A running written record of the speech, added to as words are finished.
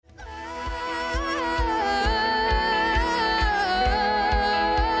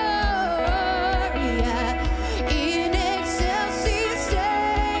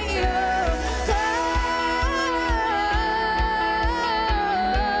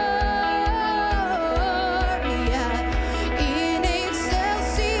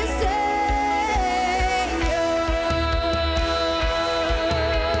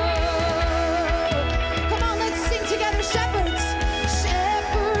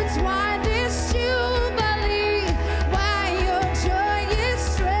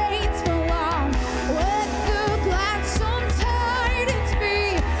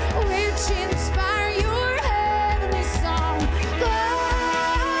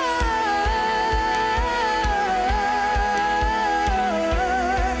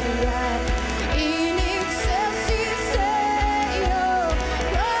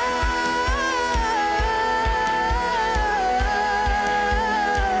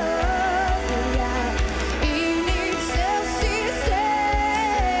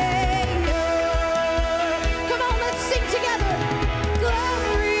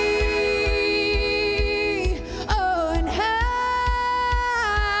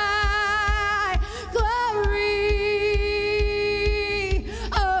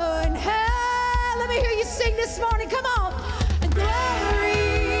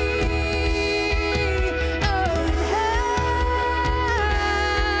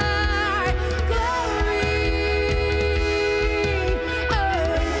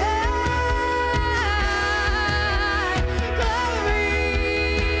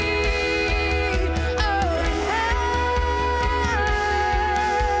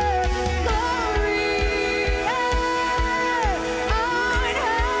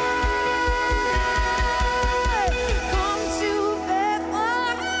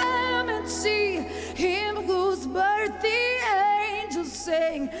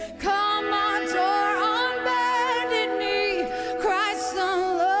Come adore on bended knee, Christ the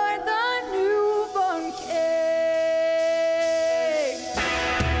Lord, the newborn King.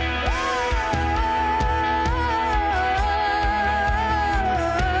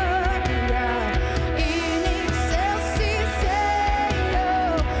 In excelsis Deo,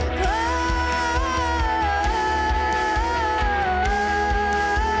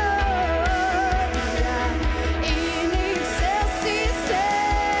 in excelsis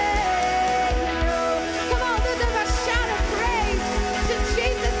Deo. Come on, let's have a shout of praise to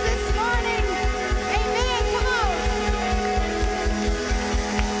Jesus this morning. Amen. Come on.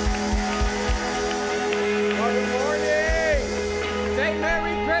 Good morning. Say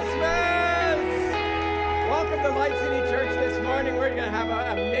Merry Christmas. Welcome to Light City Church this morning. We're going to have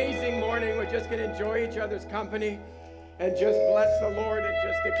an amazing morning. We're just going to enjoy each other's company and just bless the Lord and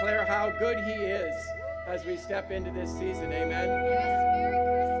just declare how good He is as we step into this season. Amen. Yes, Merry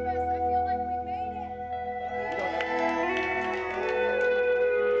Christmas. I feel like we made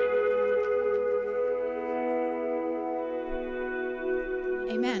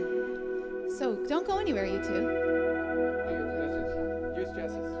it. Amen. So don't go anywhere, you two. Use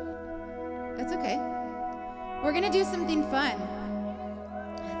Jess's. That's okay. We're going to do something fun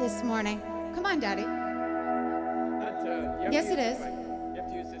this morning. Come on, Daddy. Yes, it is. You have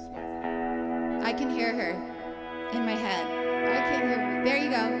to use this mic. I can hear her in my head. I can hear her. There you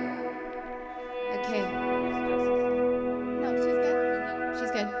go. Okay. No, she's good. No,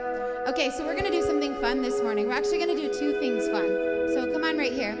 she's good. Okay, so we're going to do something fun this morning. We're actually going to do two things fun. So come on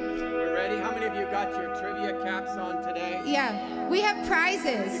right here. We're ready. How many of you got your trivia caps on today? Yeah, we have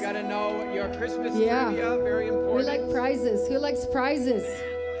prizes. You got to know your Christmas Yeah. trivia. Very important. We like prizes. Who likes prizes?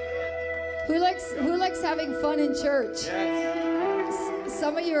 Who likes having fun in church? Yes.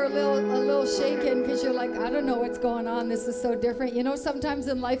 Some of you are a little shaken because you're like, I don't know what's going on. This is so different. You know, sometimes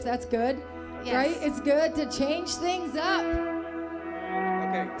in life that's good, Yes. right? It's good to change things up.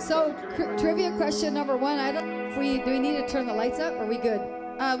 Okay. So trivia question number one. I don't know if do we need to turn the lights up? Or are we good?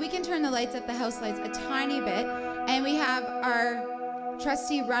 We can turn the lights up, the house lights, a tiny bit. And we have our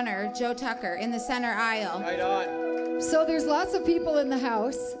trusty runner, Joe Tucker, in the center aisle. Right on. So there's lots of people in the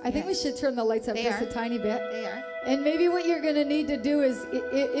house. I think we Yes. should turn the lights up They just are. a tiny bit. They are. And maybe what you're going to need to do is,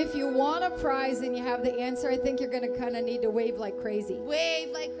 if you want a prize and you have the answer, I think you're going to kind of need to wave like crazy. Wave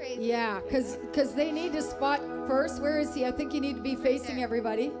like crazy. Yeah, because they need to spot first. Where is he? I think you need to be facing there.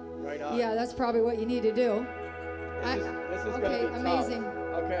 everybody. Right on. Yeah, that's probably what you need to do. This is Okay, gonna be tough. amazing.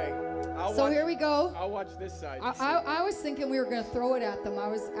 Okay. So here we go. I'll watch this side. I was thinking we were going to throw it at them. I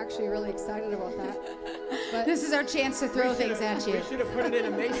was actually really excited about that. But This is our chance to throw things at you. We should have put it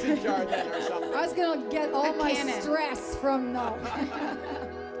in a mason jar then or something. I was going to get all A my cannon. stress from no.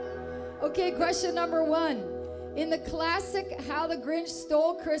 Okay, question number one. In the classic How the Grinch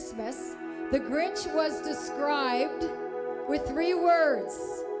Stole Christmas, the Grinch was described with 3 words.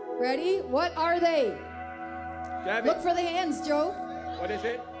 Ready? What are they? Debbie, Look for the hands, Joe. what is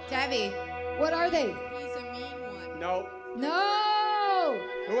it? Debbie. What are they? He's a mean one. No. No!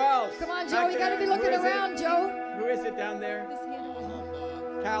 Who else? Come on, Back Joe. You got to there. be looking Who is it? around, Joe. Who is it down there?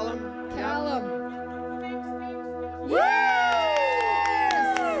 Callum. Callum. Yes.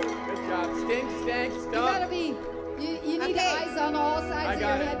 Yes! Good job. Stink, stank, You gotta stunk. be. You need Okay. eyes on all sides I of your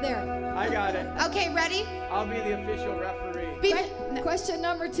got it. head there. I got it. Okay, ready? I'll be the official referee. No. Question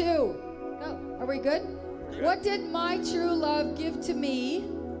number 2. Go. Are we good? Good. What did my true love give to me?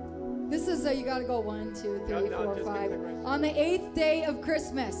 This is you gotta go 1, 2, 3, No, 4, just give 5. me the question. On the 8th day of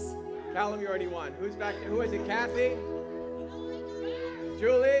Christmas. Callum, you already won. Who's back there? Who is it? Kathy?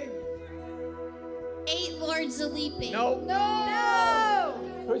 Julie? 8 Lords a leaping. No. No!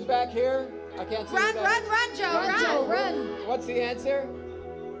 Who's back here? I can't see. Run, who that run, is. run, Joe, Run, run. Joe, run. What's the answer?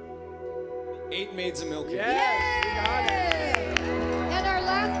 8 maids a milking. Yes, you got it. And our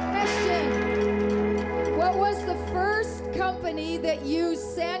last question. What was the first company that used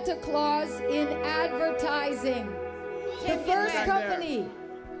Santa Claus in advertising? The first Back company.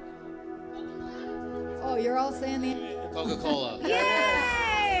 Oh, you're all saying the. Coca-Cola.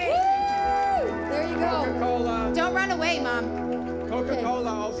 Yay! There you go. Coca-Cola. Don't run away, Mom. Coca-Cola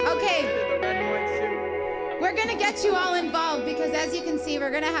also. Okay. The red and white suit. We're going to get you all involved because as you can see, we're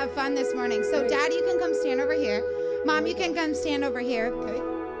going to have fun this morning. So Dad, you can come stand over here. Mom, you can come stand over here. Okay.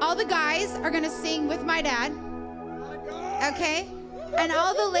 All the guys are going to sing with my dad. Okay? And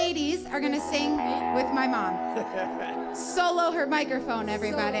all the ladies are going to sing with my mom. Solo her microphone,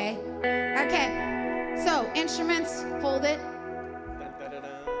 everybody. Okay. So, instruments, hold it.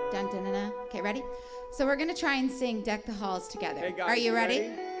 Dun, dun, dun, dun. Okay, ready? So we're going to try and sing Deck the Halls together. Hey guys, Are you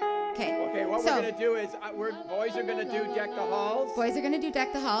ready? Okay. Okay, what So- we're going to do is, boys are going to do Deck the Halls. Boys are going to do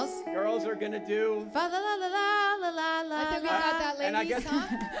Deck the Halls. Girls are going to do... Fa la la la la la la la. I think we got that, and I ladies, guess- huh?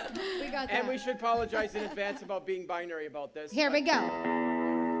 We got that. And we should apologize in advance about being binary about this. Here we go.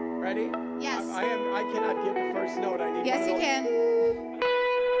 Ready? Yes. I cannot give the first note. I need Yes, one you note. can.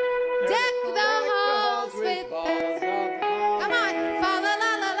 There Deck we go. the Deck halls with balls of holly. Come on. Fa la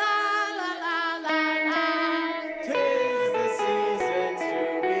la la la la la la la. 'Tis the season to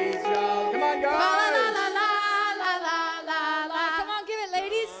be jolly. Come on, Fa la la guys. la la la la la. Come on, give it,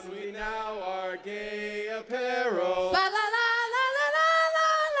 ladies. We now are gay apparel. Fa la la la la la la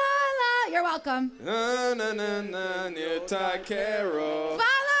la la. You're welcome. Na na na na, new Thai carol.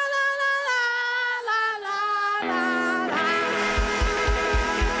 Fa la la la la la la la la.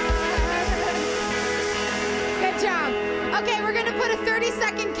 Good job. Okay, we're gonna put a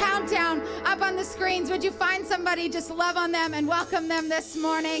 30-second countdown up on the screens. Would you find somebody, just love on them and welcome them this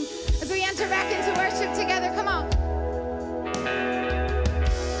morning as we enter back into worship together? Come on.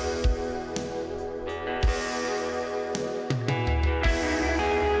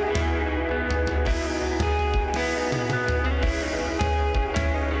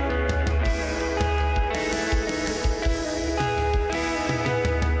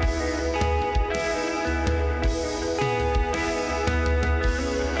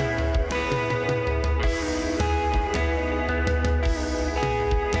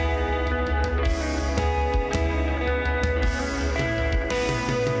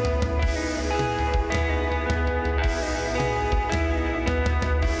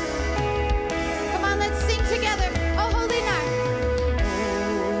 Come on, let's sing together. Oh, holy night.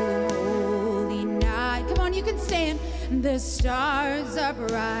 Oh, holy night. Come on, you can stand. The stars are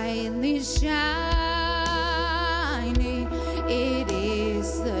brightly shining. It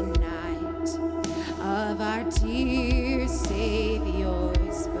is the night of our dear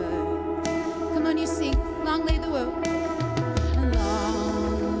Savior's birth. Come on, you sing. Long lay the world.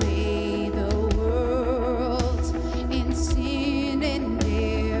 Long lay the world in sin and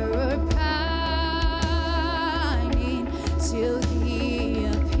error pining till he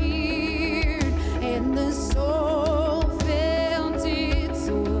appeared and the soul felt its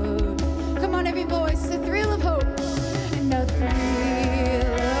worth. Come on, every voice.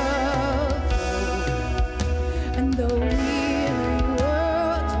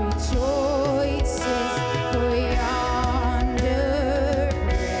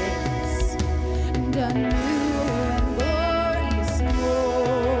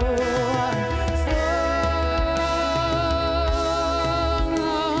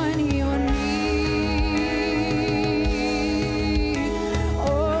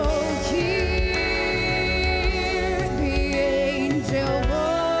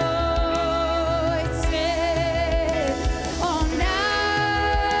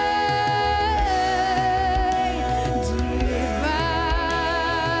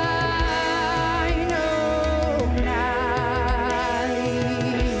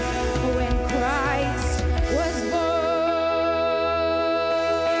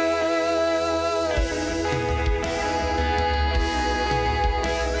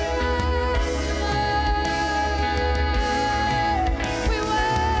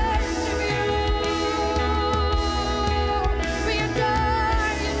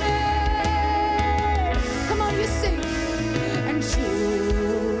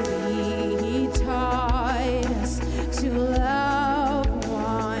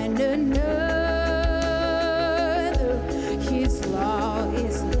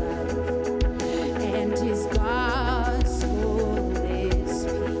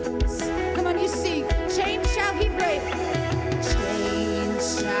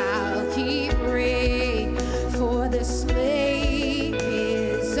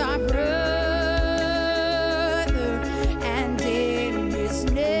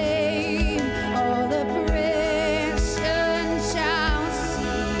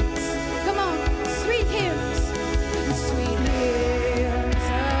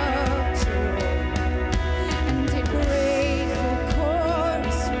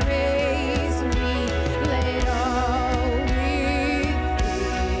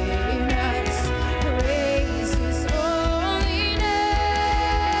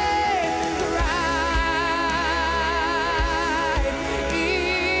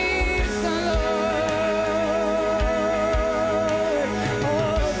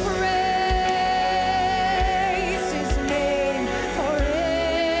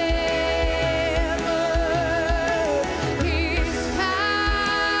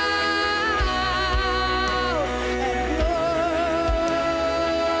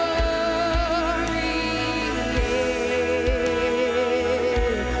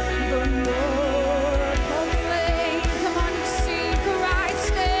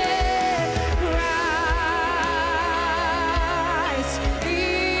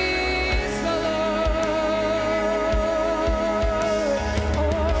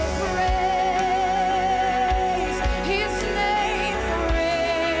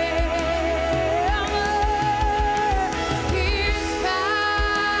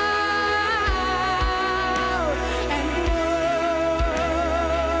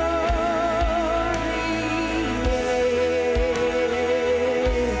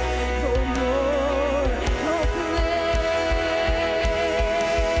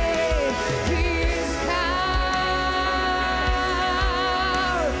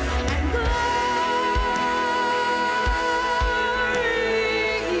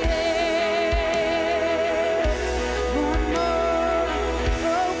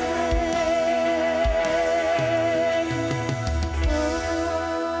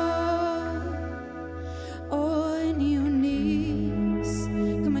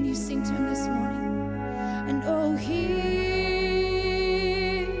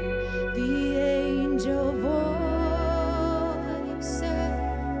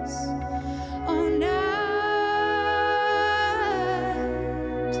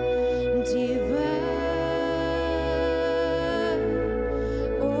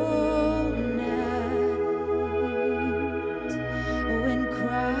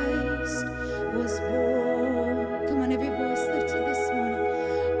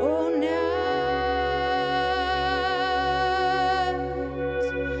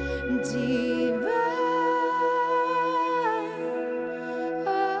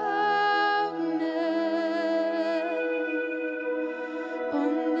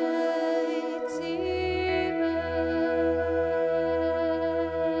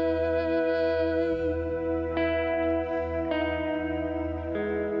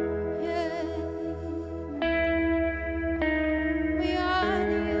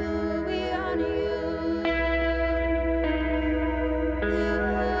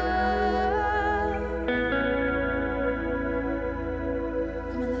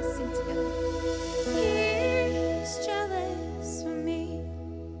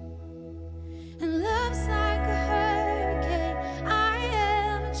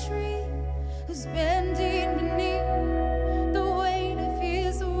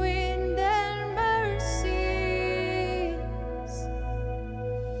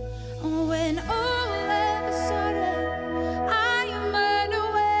 And all of a sudden, I am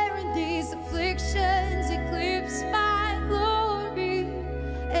unaware, and these afflictions eclipse my glory.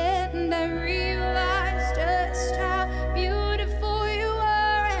 And I realize just how beautiful you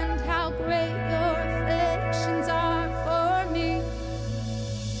are and how great your affections are for me.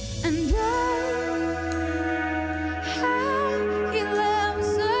 And how he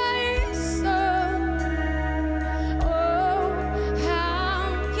loves us so. Oh, how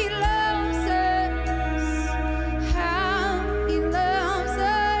he loves us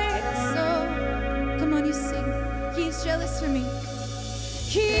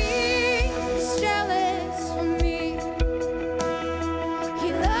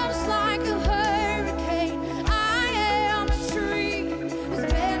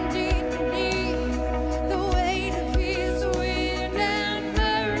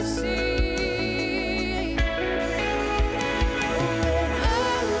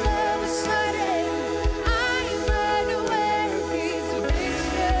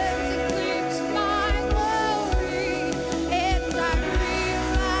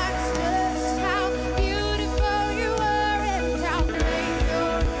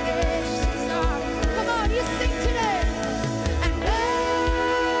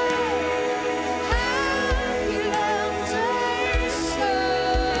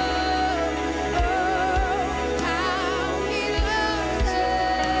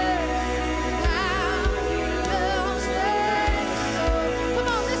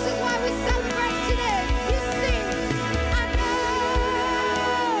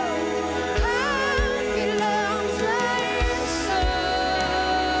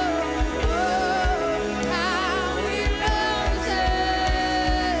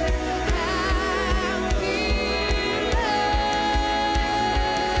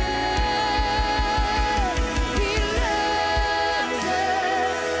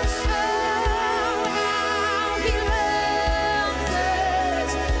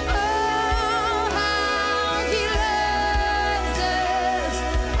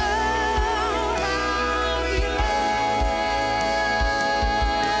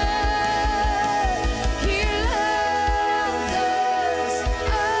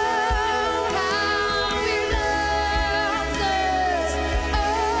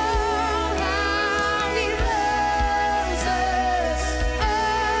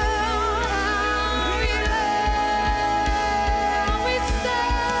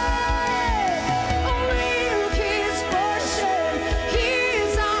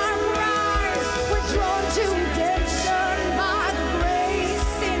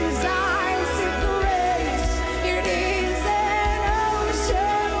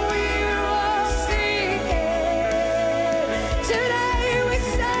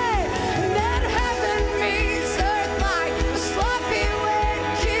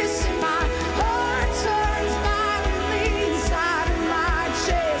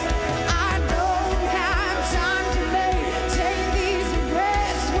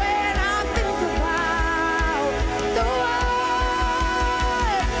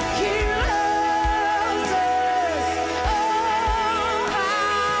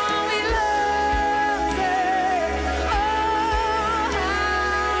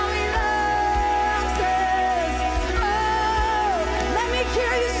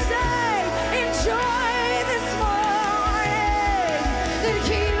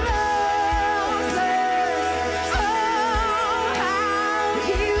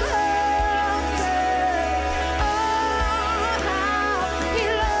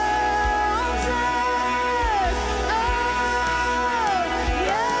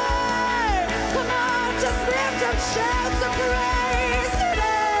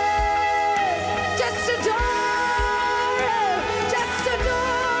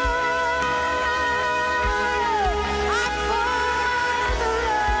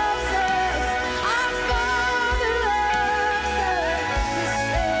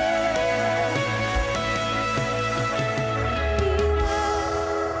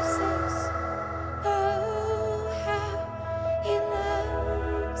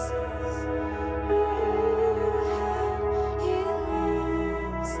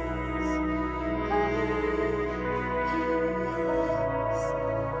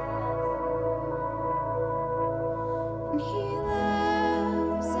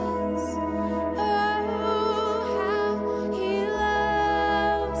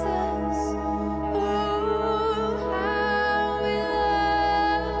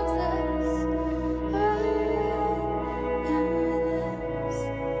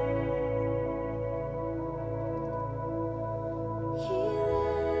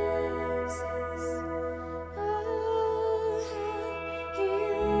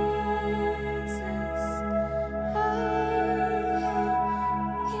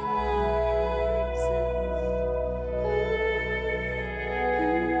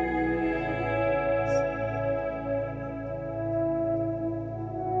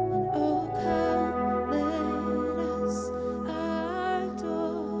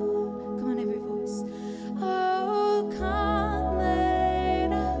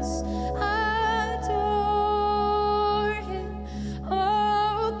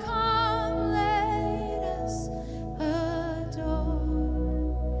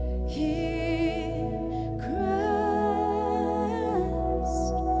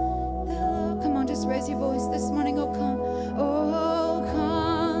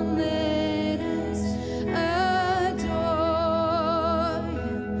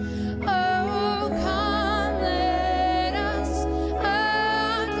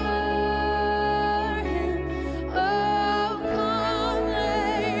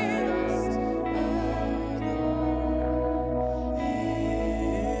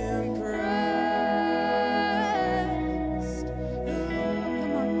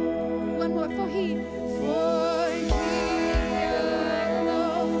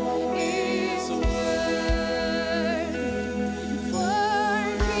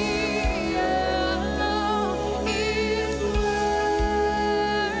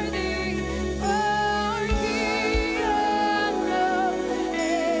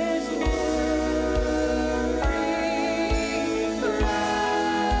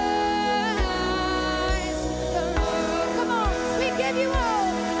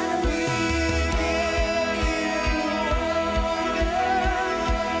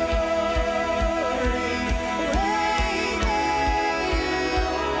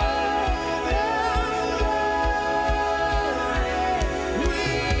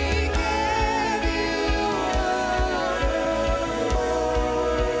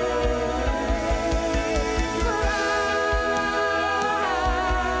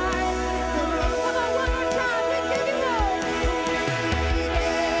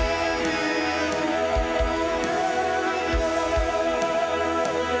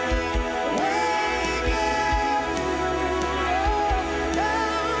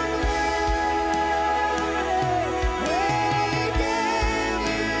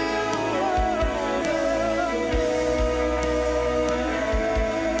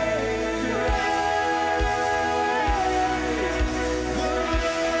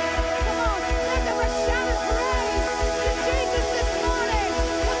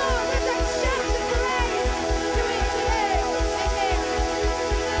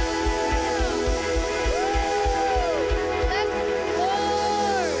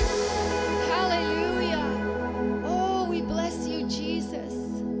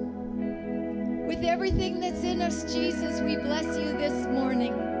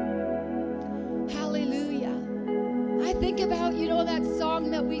think about, that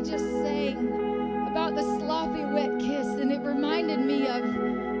song that we just sang about the sloppy wet kiss, and it reminded me of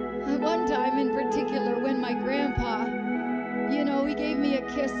one time in particular when my grandpa, he gave me a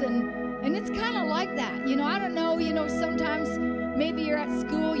kiss, and it's kind of like that. I don't know, sometimes maybe you're at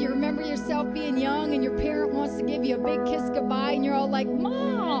school, you remember yourself being young, and your parent wants to give you a big kiss goodbye, and you're all like,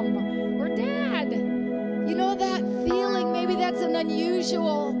 Mom or Dad. That feeling, maybe that's an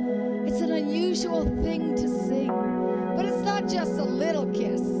unusual thing to sing. But it's not just a little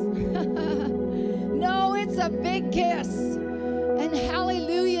kiss. No, it's a big kiss. And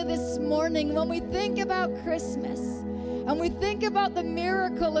hallelujah, this morning, when we think about Christmas, and we think about the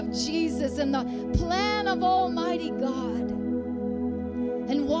miracle of Jesus and the plan of Almighty God,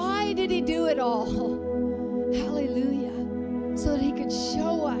 and why did he do it all? Hallelujah. So that he could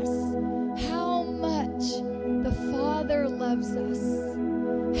show us how much the Father loves us,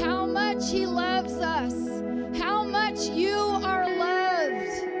 how much he loves us, how much you are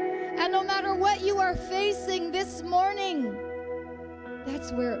loved. And no matter what you are facing this morning,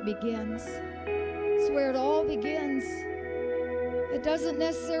 that's where it begins. It's where it all begins. It doesn't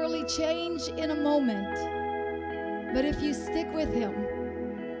necessarily change in a moment, but if you stick with him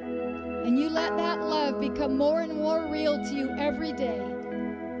and you let that love become more and more real to you every day,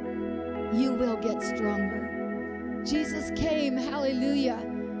 you will get stronger. Jesus came, hallelujah,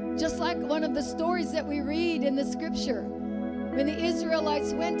 just like one of the stories that we read in the scripture, when the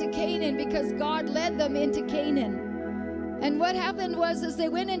Israelites went to Canaan because God led them into Canaan. And what happened was, as they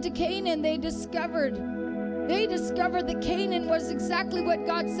went into Canaan, they discovered that Canaan was exactly what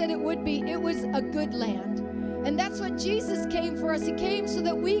God said it would be. It was a good land. And that's what Jesus came for us. He came so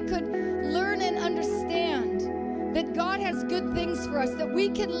that we could learn and understand that God has good things for us, that we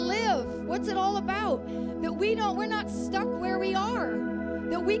can live. What's it all about? That we're not stuck where we are,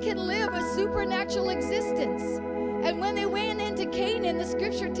 that we can live a supernatural existence. And when they went into Canaan, the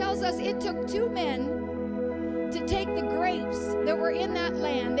scripture tells us it took two men to take the grapes that were in that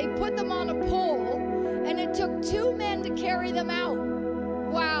land. They put them on a pole, and it took two men to carry them out.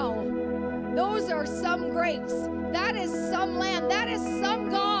 Wow. Those are some grapes. That is some land. That is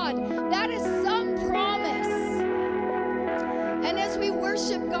some God. That is some promise. And as we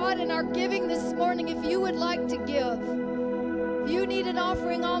worship God in our giving this morning, if you would like to give, if you need an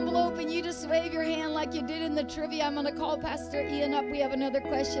offering envelope and you just wave your hand like you did in the trivia, I'm going to call Pastor Ian up. We have another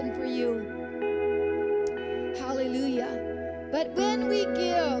question for you. Hallelujah. But when we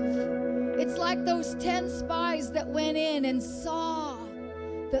give, it's like those 10 spies that went in and saw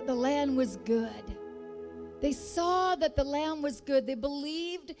that the land was good. They saw that the land was good. They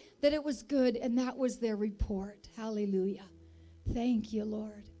believed that it was good, and that was their report. Hallelujah. Thank you,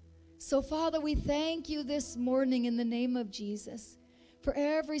 Lord. So, Father, we thank you this morning in the name of Jesus for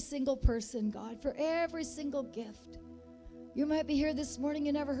every single person, God, for every single gift. You might be here this morning,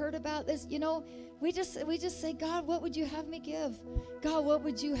 you never heard about this. We just say, God, what would you have me give? God, what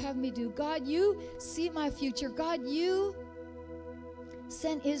would you have me do? God, you see my future. God, you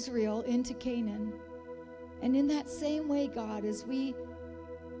sent Israel into Canaan. And in that same way, God, as we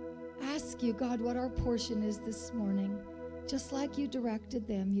ask you, God, what our portion is this morning, just like you directed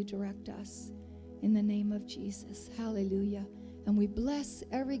them, you direct us in the name of Jesus. Hallelujah. And we bless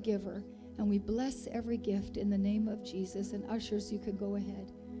every giver, and we bless every gift in the name of Jesus. And ushers, you can go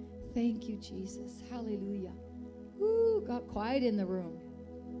ahead. Thank you, Jesus. Hallelujah. Ooh, got quiet in the room.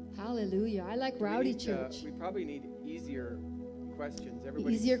 Hallelujah. I like rowdy church. We probably need easier questions.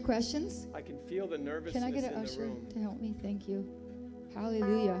 Easier questions? I can feel the nervousness in the room. Can I get an usher to help me? Thank you.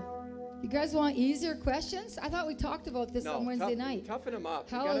 Hallelujah. You guys want easier questions? I thought we talked about this on Wednesday night. Toughen them up.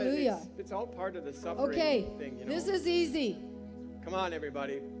 Hallelujah. It's all part of the suffering thing. This is easy. Come on,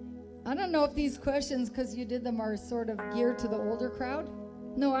 everybody. I don't know if these questions, because you did them, are sort of geared to the older crowd.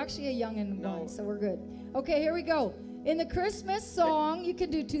 No, actually a young one, so we're good. Okay, here we go. In the Christmas song, you can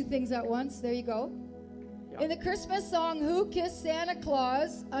do two things at once. There you go. Yep. In the Christmas song, who kissed Santa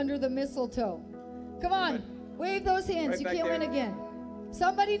Claus under the mistletoe? Come on, wave those hands. You can't win again.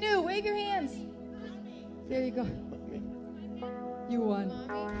 Somebody new, wave your hands. There you go. You won.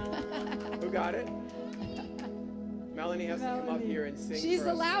 Who got it? Melanie has to come up here and sing. She's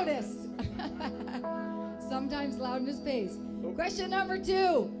the loudest. Sometimes loudness pays. Okay. Question number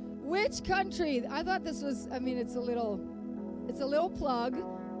 2. Which country? I thought this was, it's a little plug,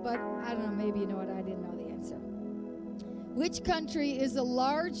 but I don't know, maybe you know what, I didn't know the answer. Which country is the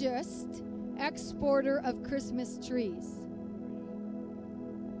largest exporter of Christmas trees?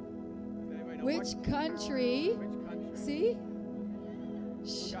 Which country? See?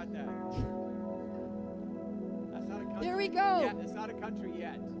 Who got that? That's not a country. There we go. Yeah, it's not a country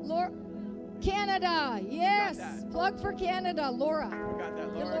yet. Canada. Yes. that. Plug for Canada, Laura. We got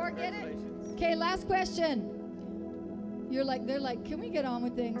that, Did Laura. Laura get it? Congratulations. Okay, last question. They're like, can we get on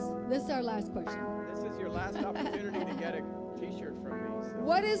with things? This is our last question. This is your last opportunity to get a t-shirt from me. So.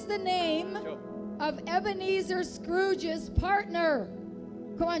 What is the name Joe. of Ebenezer Scrooge's partner?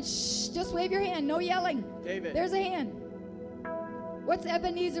 Come on, shh, just wave your hand. No yelling. David. There's a hand. What's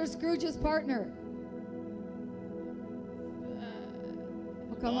Ebenezer Scrooge's partner?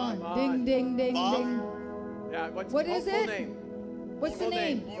 Oh, come on. Come Ding, on. ding, ding, ding. Yeah, what's What full, is full it? name? What's the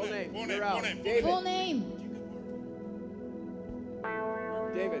name? Full name. Full You're name, out. full name. David. Full name.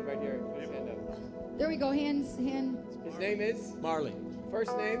 David, right here. His hand up. There we go. Hand. His name is? Marley.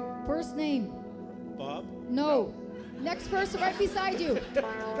 First name? First name. Bob. No. Next person right beside you.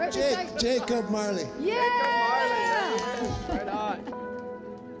 Right beside. Jacob Marley. Yeah. Jacob Marley. Right on.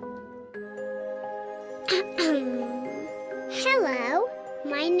 Hello,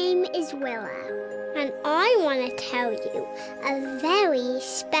 my name is Willow, and I want to tell you a very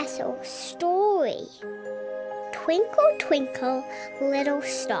special story. Twinkle, twinkle, little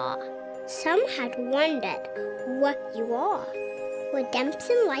star, some had wondered what you are.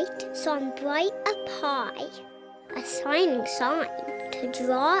 Redemption light shone bright up high, a shining sign to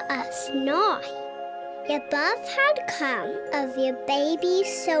draw us nigh. Your birth had come of your baby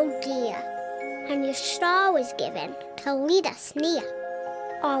so dear, and your star was given to lead us near.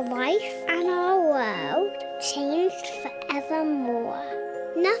 Our life and our world changed forevermore.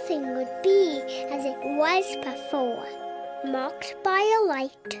 Nothing would be as it was before, marked by a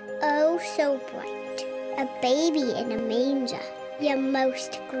light, oh so bright, a baby in a manger, your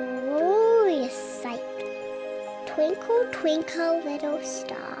most glorious sight. Twinkle, twinkle, little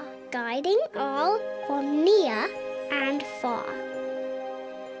star, guiding all from near and far.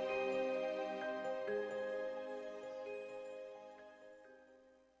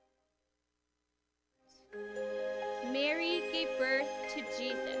 Mary gave birth to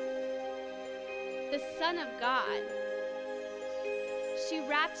Jesus, the Son of God. She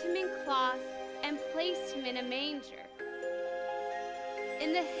wrapped him in cloth and placed him in a manger.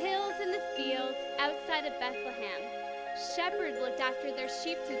 In the hills and the fields outside of Bethlehem, shepherds looked after their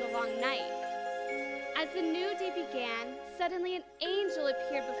sheep through the long night. As the new day began, suddenly an angel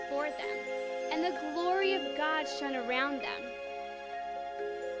appeared before them, and the glory of God shone around them.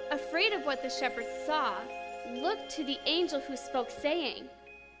 Afraid of what the shepherds saw, looked to the angel who spoke, saying,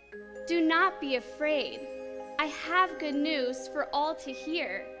 "Do not be afraid. I have good news for all to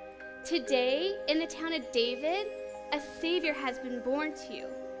hear. Today, in the town of David, a Savior has been born to you.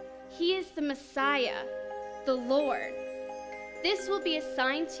 He is the Messiah, the Lord. This will be a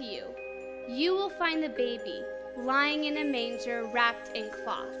sign to you. You will find the baby lying in a manger wrapped in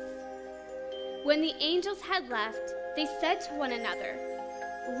cloth." When the angels had left, they said to one another,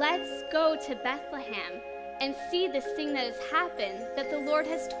 "Let's go to Bethlehem and see this thing that has happened that the Lord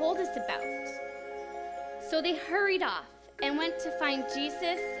has told us about." So they hurried off and went to find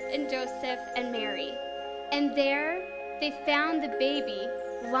Jesus and Joseph and Mary. And there they found the baby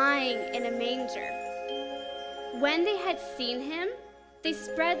lying in a manger. When they had seen him, they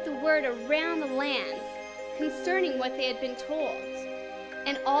spread the word around the land concerning what they had been told.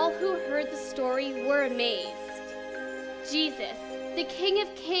 And all who heard the story were amazed. Jesus, the King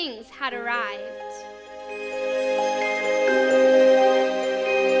of Kings, had arrived.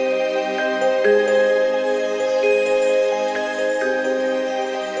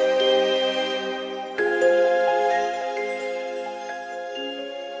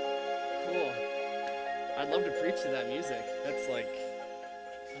 Cool. I'd love to preach to that music. That's like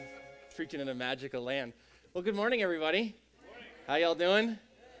preaching in a magical land. Well, good morning, everybody. How y'all doing?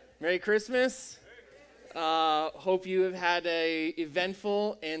 Merry Christmas. Hope you have had a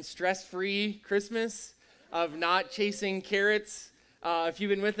eventful and stress-free Christmas of not chasing carrots. If you've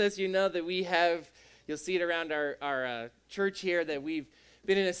been with us, you know that you'll see it around our church here, that we've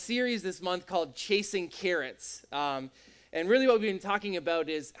been in a series this month called Chasing Carrots. And really what we've been talking about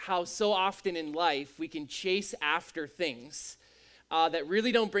is how so often in life we can chase after things that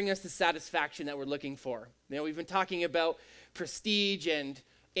really don't bring us the satisfaction that we're looking for. You know, we've been talking about prestige and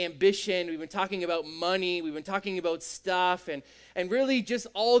ambition. We've been talking about money. We've been talking about stuff and really just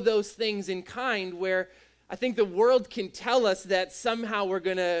all those things in kind where I think the world can tell us that somehow we're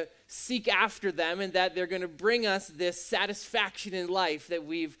going to seek after them and that they're going to bring us this satisfaction in life that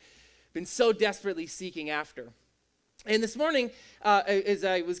we've been so desperately seeking after. And this morning, as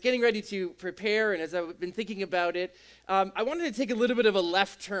I was getting ready to prepare and as I've been thinking about it, I wanted to take a little bit of a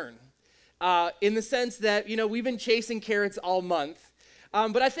left turn in the sense that, you know, we've been chasing carrots all month.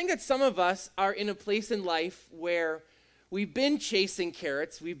 But I think that some of us are in a place in life where we've been chasing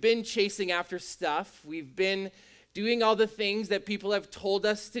carrots. We've been chasing after stuff. We've been doing all the things that people have told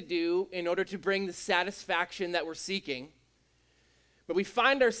us to do in order to bring the satisfaction that we're seeking. But we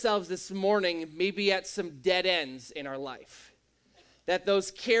find ourselves this morning maybe at some dead ends in our life. That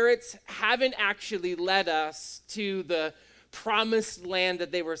those carrots haven't actually led us to the promised land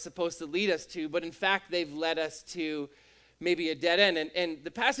that they were supposed to lead us to, but in fact, they've led us to maybe a dead end. And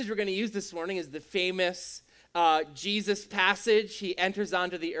the passage we're going to use this morning is the famous Jesus passage. He enters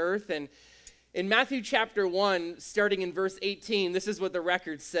onto the earth, and in Matthew chapter 1, starting in verse 18, this is what the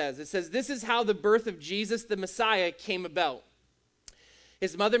record says. It says, "This is how the birth of Jesus the Messiah came about.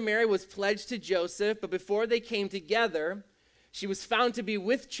 His mother Mary was pledged to Joseph, but before they came together, she was found to be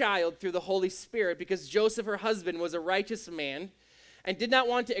with child through the Holy Spirit because Joseph, her husband, was a righteous man and did not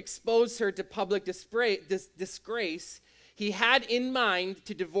want to expose her to public disgrace. He had in mind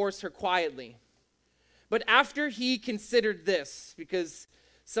to divorce her quietly. But after he considered this, because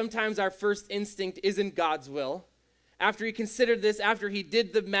sometimes our first instinct isn't God's will, after he considered this, after he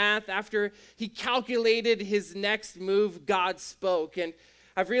did the math, after he calculated his next move, God spoke. And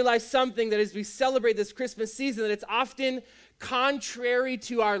I've realized something, that as we celebrate this Christmas season, that it's often contrary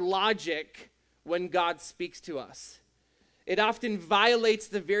to our logic when God speaks to us. It often violates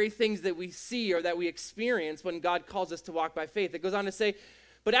the very things that we see or that we experience when God calls us to walk by faith. It goes on to say,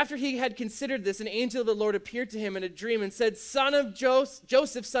 "But after he had considered this, an angel of the Lord appeared to him in a dream and said, 'Son of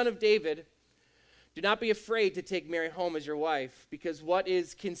Joseph, son of David, do not be afraid to take Mary home as your wife, because what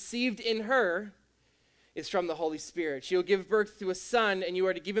is conceived in her is from the Holy Spirit. She will give birth to a son, and you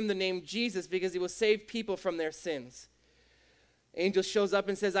are to give him the name Jesus, because he will save people from their sins.' Angel shows up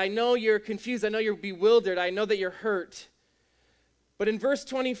and says, 'I know you're confused. I know you're bewildered. I know that you're hurt.' But in verse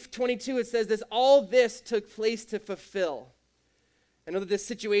 22, it says this, all this took place to fulfill. I know that this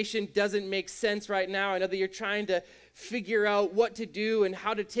situation doesn't make sense right now. I know that you're trying to figure out what to do and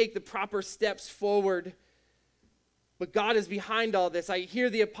how to take the proper steps forward. But God is behind all this. I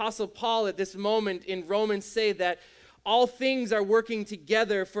hear the Apostle Paul at this moment in Romans say that all things are working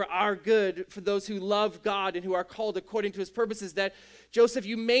together for our good, for those who love God and who are called according to his purposes. That, Joseph,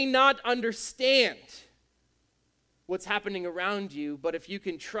 you may not understand what's happening around you, but if you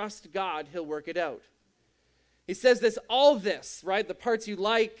can trust God, he'll work it out. He says this, all this, right? The parts you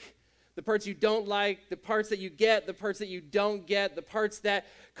like, the parts you don't like, the parts that you get, the parts that you don't get, the parts that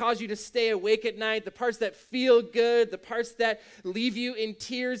cause you to stay awake at night, the parts that feel good, the parts that leave you in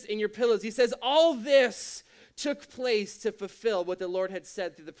tears in your pillows. He says all this took place to fulfill what the Lord had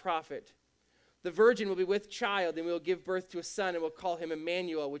said through the prophet. The virgin will be with child and will give birth to a son and will call him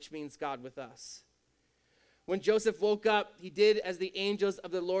Emmanuel, which means God with us. When Joseph woke up, he did as the angels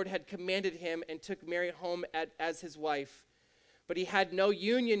of the Lord had commanded him and took Mary home as his wife. But he had no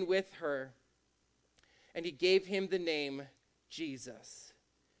union with her, and he gave him the name Jesus."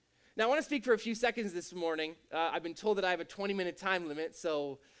 Now, I want to speak for a few seconds this morning. I've been told that I have a 20-minute time limit,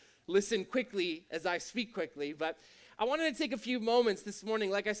 so listen quickly as I speak quickly. But I wanted to take a few moments this morning,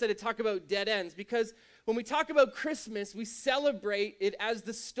 like I said, to talk about dead ends, because when we talk about Christmas, we celebrate it as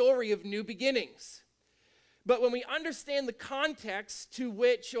the story of new beginnings. But when we understand the context to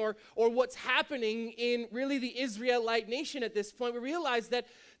which or what's happening in really the Israelite nation at this point, we realize that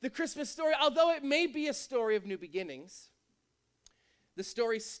the Christmas story, although it may be a story of new beginnings, the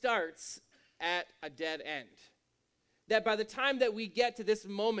story starts at a dead end. That by the time that we get to this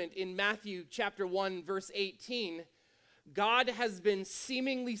moment in Matthew chapter 1, verse 18, God has been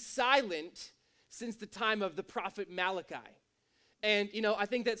seemingly silent since the time of the prophet Malachi. And, I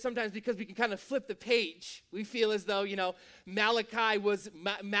think that sometimes because we can kind of flip the page, we feel as though, Malachi was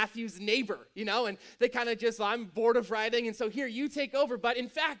Matthew's neighbor, and they kind of just, I'm bored of writing, and so here, you take over. But in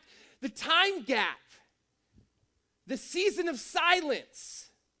fact, the time gap, the season of silence,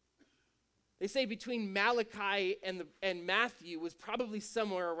 they say between Malachi and Matthew was probably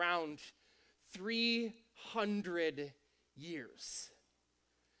somewhere around 300 years.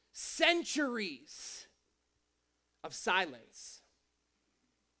 Centuries of silence.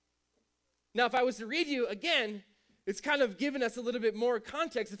 Now, if I was to read you, again, it's kind of given us a little bit more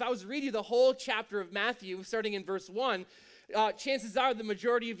context. If I was to read you the whole chapter of Matthew, starting in verse 1, chances are the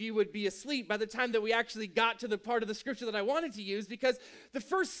majority of you would be asleep by the time that we actually got to the part of the scripture that I wanted to use, because the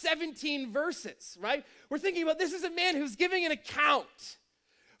first 17 verses, right, we're thinking about this is a man who's giving an account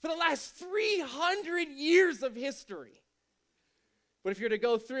for the last 300 years of history. But if you're to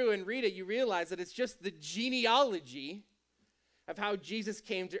go through and read it, you realize that it's just the genealogy of how Jesus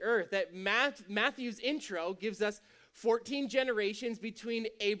came to earth. That Matthew's intro gives us 14 generations between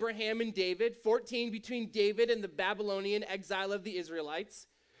Abraham and David, 14 between David and the Babylonian exile of the Israelites,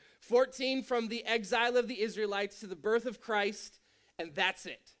 14 from the exile of the Israelites to the birth of Christ, and that's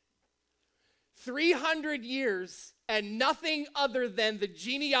it. 300 years and nothing other than the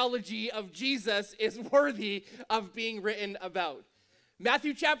genealogy of Jesus is worthy of being written about.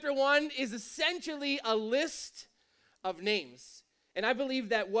 Matthew chapter 1 is essentially a list of names. And I believe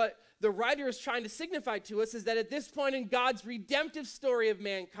that what the writer is trying to signify to us is that at this point in God's redemptive story of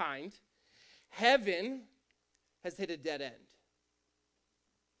mankind, heaven has hit a dead end.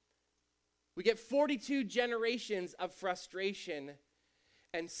 We get 42 generations of frustration,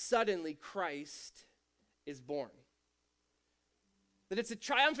 and suddenly Christ is born. That it's a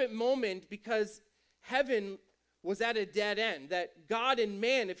triumphant moment because heaven was at a dead end. That God and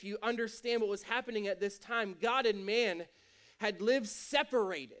man, if you understand what was happening at this time, God and man had lived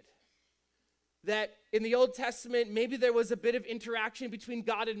separated. That in the Old Testament, maybe there was a bit of interaction between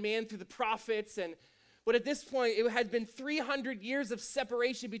God and man through the prophets, but at this point, it had been 300 years of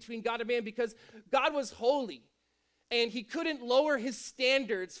separation between God and man because God was holy, and he couldn't lower his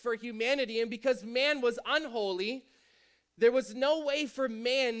standards for humanity, and because man was unholy, there was no way for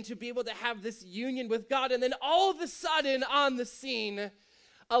man to be able to have this union with God. And then all of a sudden on the scene,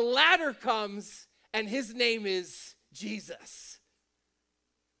 a ladder comes, and his name is Jesus.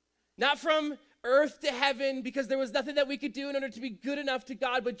 Not from earth to heaven, because there was nothing that we could do in order to be good enough to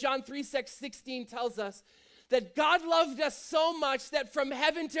God, but John 3:16 tells us that God loved us so much that from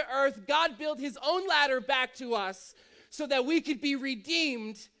heaven to earth, God built his own ladder back to us so that we could be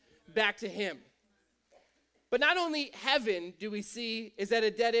redeemed back to him. But not only heaven do we see is at a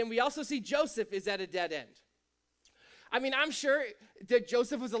dead end, we also see Joseph is at a dead end. I mean, I'm sure that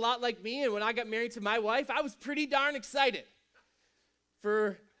Joseph was a lot like me, and when I got married to my wife, I was pretty darn excited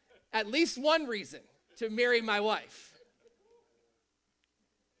for at least one reason to marry my wife.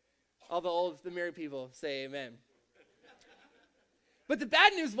 All the married people say amen. But the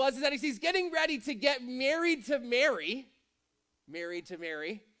bad news was that as he's getting ready to get married to Mary,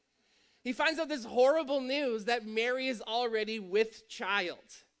 he finds out this horrible news that Mary is already with child.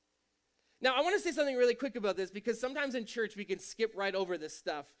 Now, I want to say something really quick about this because sometimes in church we can skip right over this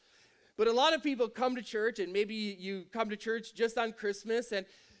stuff. But a lot of people come to church, and maybe you come to church just on Christmas, and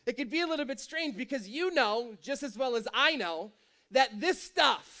it could be a little bit strange because you know, just as well as I know, that this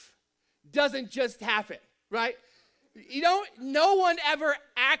stuff doesn't just happen, right? No one ever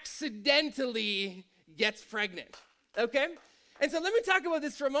accidentally gets pregnant, okay? And so let me talk about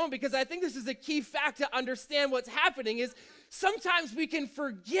this for a moment because I think this is a key fact to understand what's happening is sometimes we can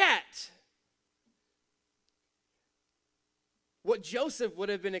forget what Joseph would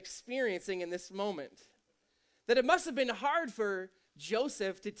have been experiencing in this moment. That it must have been hard for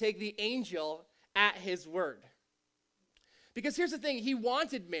Joseph to take the angel at his word. Because here's the thing, he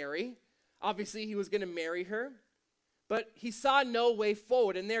wanted Mary. Obviously, he was going to marry her. But he saw no way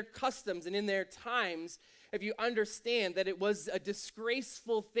forward. In their customs and in their times, if you understand that it was a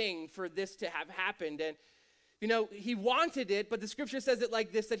disgraceful thing for this to have happened. And, he wanted it, but the scripture says it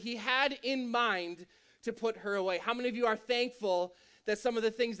like this, that he had in mind to put her away. How many of you are thankful that some of the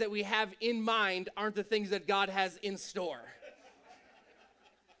things that we have in mind aren't the things that God has in store?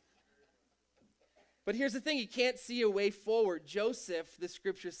 But here's the thing, he can't see a way forward. Joseph, the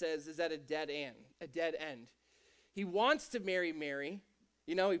scripture says, is at a dead end. He wants to marry Mary.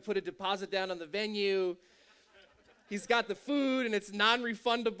 He put a deposit down on the venue. He's got the food, and it's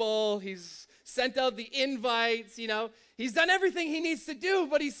non-refundable. He's sent out the invites, He's done everything he needs to do,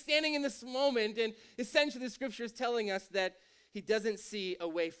 but he's standing in this moment, and essentially the scripture is telling us that he doesn't see a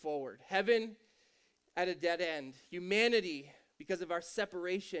way forward. Heaven at a dead end. Humanity, because of our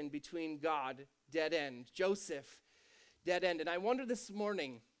separation between God, dead end. Joseph, dead end. And I wonder this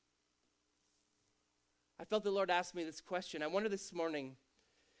morning, I felt the Lord ask me this question. I wonder this morning,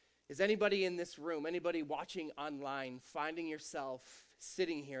 is anybody in this room, anybody watching online, finding yourself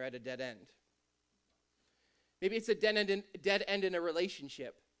sitting here at a dead end? Maybe it's a dead end in a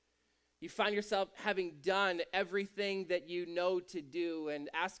relationship. You find yourself having done everything that you know to do and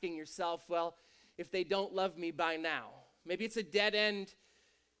asking yourself, well, if they don't love me by now. Maybe it's a dead end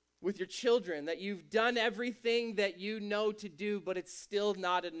with your children, that you've done everything that you know to do, but it's still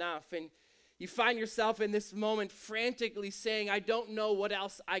not enough. And you find yourself in this moment frantically saying, I don't know what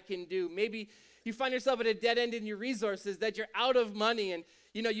else I can do. Maybe you find yourself at a dead end in your resources, that you're out of money, and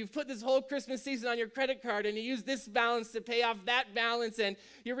you've put this whole Christmas season on your credit card, and you use this balance to pay off that balance, and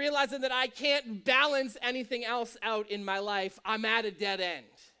you're realizing that I can't balance anything else out in my life. I'm at a dead end.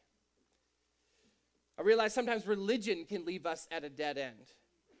 I realize sometimes religion can leave us at a dead end.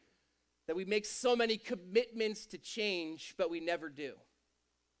 That we make so many commitments to change, but we never do.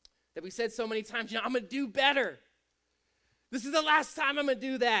 That we said so many times, I'm going to do better. This is the last time I'm going to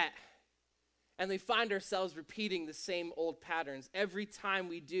do that. And we find ourselves repeating the same old patterns. Every time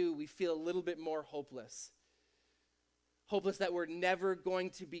we do, we feel a little bit more hopeless. Hopeless that we're never going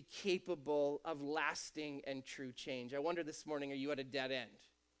to be capable of lasting and true change. I wonder this morning, are you at a dead end?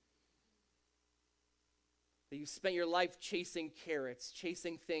 That you've spent your life chasing carrots,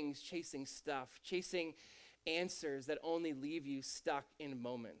 chasing things, chasing stuff, chasing answers that only leave you stuck in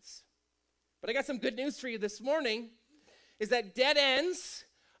moments. But I got some good news for you this morning, is that dead ends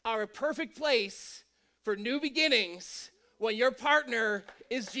are a perfect place for new beginnings when your partner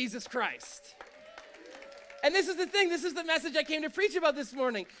is Jesus Christ. And this is the thing, this is the message I came to preach about this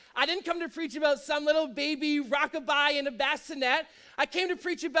morning. I didn't come to preach about some little baby rockabye in a bassinet. I came to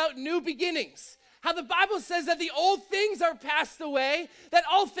preach about new beginnings. How the Bible says that the old things are passed away, that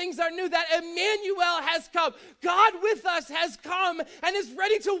all things are new, that Emmanuel has come. God with us has come and is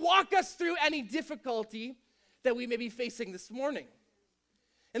ready to walk us through any difficulty that we may be facing this morning.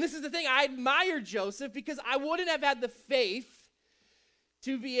 And this is the thing, I admire Joseph because I wouldn't have had the faith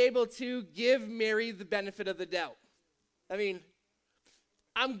to be able to give Mary the benefit of the doubt. I mean,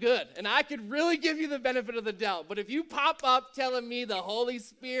 I'm good, and I could really give you the benefit of the doubt, but if you pop up telling me the Holy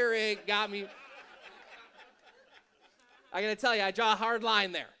Spirit got me, I gotta tell you, I draw a hard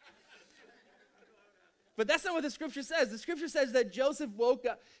line there. But that's not what the scripture says. The scripture says that Joseph woke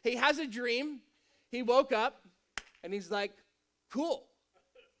up, he has a dream, he woke up, and he's like, cool,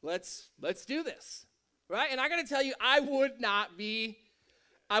 let's do this, right? And I gotta tell you, I wouldn't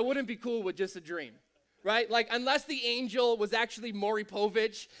be cool with just a dream, right? Like, unless the angel was actually Maury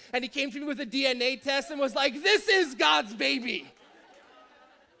Povich, and he came to me with a DNA test and was like, this is God's baby.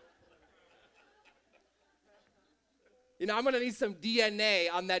 You know, I'm gonna need some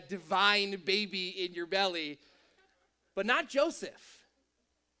DNA on that divine baby in your belly, but not Joseph.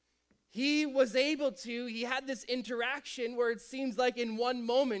 He had this interaction where it seems like in one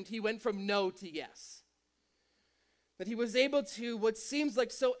moment he went from no to yes. That he was able to, what seems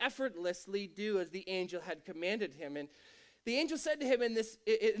like so effortlessly, do as the angel had commanded him. And the angel said to him in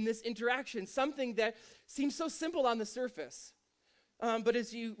this interaction something that seems so simple on the surface. But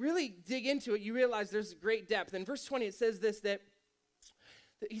as you really dig into it, you realize there's great depth. In verse 20, it says that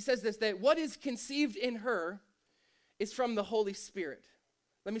what is conceived in her is from the Holy Spirit.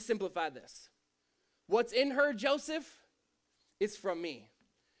 Let me simplify this. What's in her, Joseph, is from me.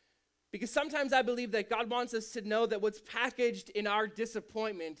 Because sometimes I believe that God wants us to know that what's packaged in our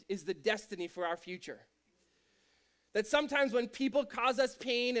disappointment is the destiny for our future. That sometimes when people cause us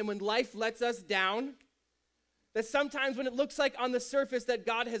pain and when life lets us down, that sometimes when it looks like on the surface that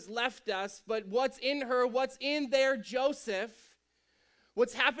God has left us, but what's in her, what's in there, Joseph,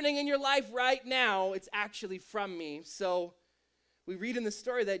 what's happening in your life right now, it's actually from me. So we read in the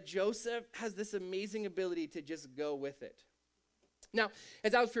story that Joseph has this amazing ability to just go with it. Now,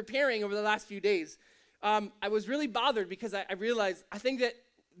 as I was preparing over the last few days, I was really bothered because I realized, I think that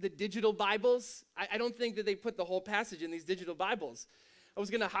the digital Bibles, I don't think that they put the whole passage in these digital Bibles. I was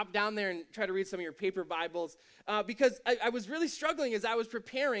going to hop down there and try to read some of your paper Bibles because I was really struggling as I was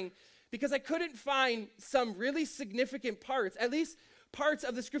preparing because I couldn't find some really significant parts, at least parts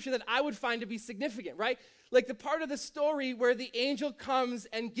of the scripture that I would find to be significant, right? Like the part of the story where the angel comes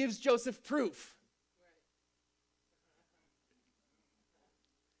and gives Joseph proof.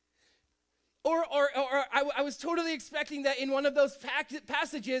 Or I was totally expecting that in one of those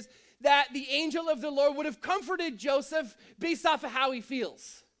passages that the angel of the Lord would have comforted Joseph based off of how he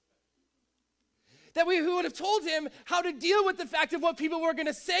feels. That we would have told him how to deal with the fact of what people were going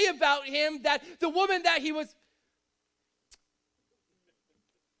to say about him, that the woman that he was...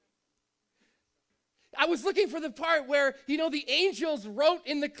 I was looking for the part where, the angels wrote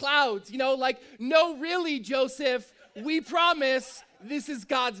in the clouds, like, no, really, Joseph, we promise this is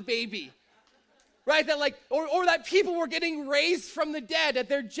God's baby. Right, that or that people were getting raised from the dead at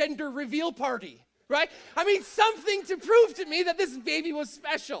their gender reveal party, right? I mean, something to prove to me that this baby was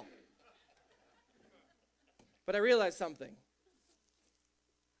special. But I realized something.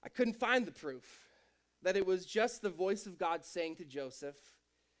 I couldn't find the proof that it was just the voice of God saying to Joseph,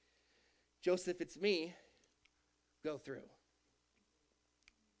 Joseph, it's me, go through.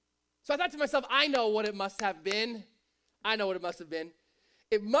 So I thought to myself, I know what it must have been.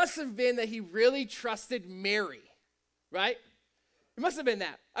 It must have been that he really trusted Mary, right? It must have been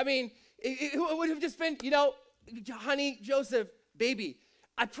that. I mean, it would have just been, honey, Joseph, baby,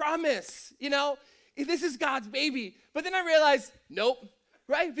 I promise, this is God's baby. But then I realized, nope,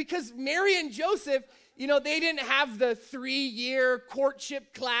 right? Because Mary and Joseph, they didn't have the 3-year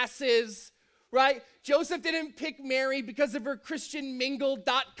courtship classes, right? Joseph didn't pick Mary because of her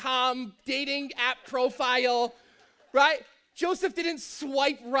ChristianMingle.com dating app profile, right? Joseph didn't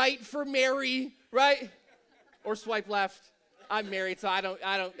swipe right for Mary, right? Or swipe left. I'm married, so I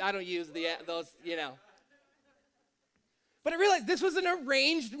don't use those, you know. But I realized this was an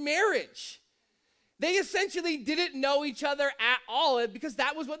arranged marriage. They essentially didn't know each other at all because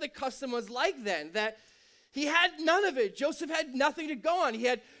that was what the custom was like then, that he had none of it. Joseph had nothing to go on. He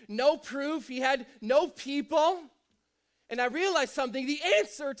had no proof. He had no people. And I realized something. The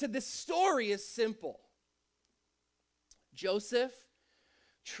answer to this story is simple. Joseph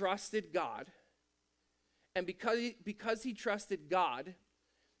trusted God. And because he trusted God,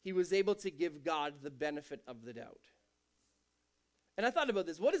 he was able to give God the benefit of the doubt. And I thought about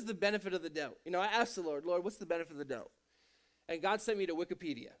this. What is the benefit of the doubt? You know, I asked the Lord, what's the benefit of the doubt? And God sent me to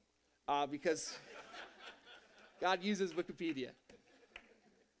Wikipedia because God uses Wikipedia.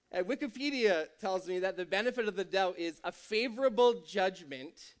 And Wikipedia tells me that the benefit of the doubt is a favorable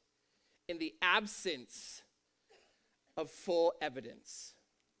judgment in the absence of full evidence.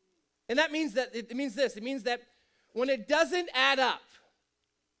 And that means that it means that when it doesn't add up,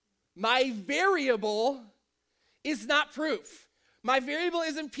 my variable is not proof. My variable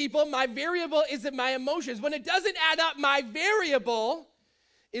isn't people. My variable isn't my emotions. When it doesn't add up, my variable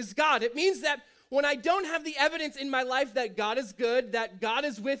is God. It means that when I don't have the evidence in my life that God is good, that God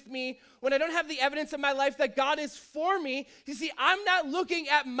is with me, when I don't have the evidence in my life that God is for me, you see, I'm not looking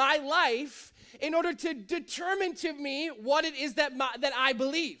at my life in order to determine to me what it is that I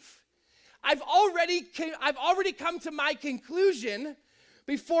believe. I've already come to my conclusion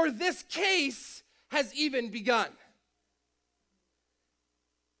before this case has even begun.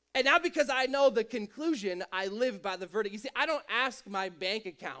 And now because I know the conclusion, I live by the verdict. You see, I don't ask my bank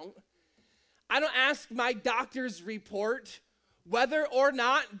account, I don't ask my doctor's report whether or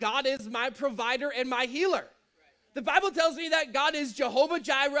not God is my provider and my healer. The Bible tells me that God is Jehovah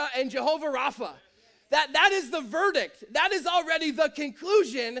Jireh and Jehovah Rapha. That is the verdict. That is already the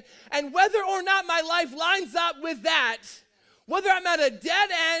conclusion. And whether or not my life lines up with that, whether I'm at a dead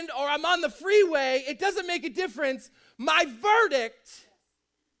end or I'm on the freeway, it doesn't make a difference. My verdict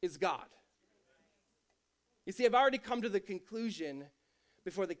is God. You see, I've already come to the conclusion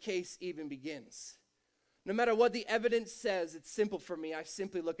before the case even begins. No matter what the evidence says, it's simple for me. I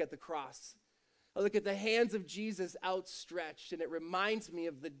simply look at the cross. I look at the hands of Jesus outstretched, and it reminds me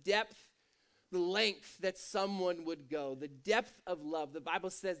of the depth, the length that someone would go, the depth of love. The Bible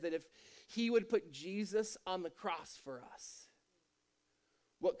says that if he would put Jesus on the cross for us,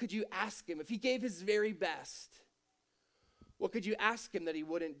 what could you ask him? If he gave his very best, what could you ask him that he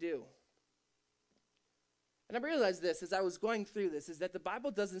wouldn't do? And I realized this as I was going through this, is that the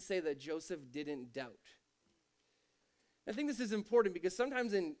Bible doesn't say that Joseph didn't doubt. I think this is important because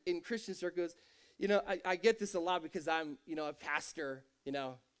sometimes in Christian circles, you know, I get this a lot because I'm, you know, a pastor, you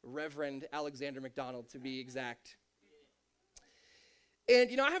know, Reverend Alexander McDonald to be exact.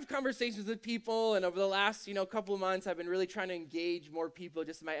 And, you know, I have conversations with people, and over the last, you know, couple of months, I've been really trying to engage more people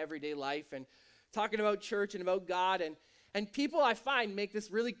just in my everyday life and talking about church and about God. And people I find make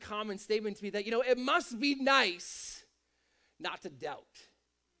this really common statement to me that, you know, it must be nice not to doubt.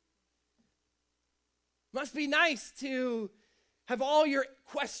 It must be nice to have all your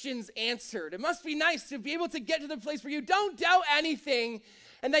questions answered. It must be nice to be able to get to the place where you don't doubt anything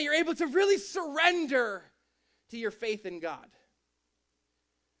and that you're able to really surrender to your faith in God.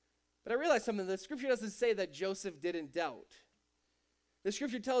 But I realized something. The scripture doesn't say that Joseph didn't doubt. The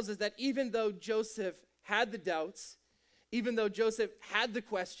scripture tells us that even though Joseph had the doubts, even though Joseph had the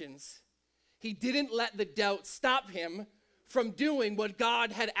questions, he didn't let the doubt stop him from doing what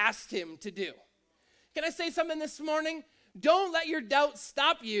God had asked him to do. Can I say something this morning? Don't let your doubt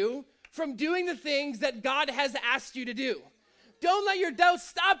stop you from doing the things that God has asked you to do. Don't let your doubt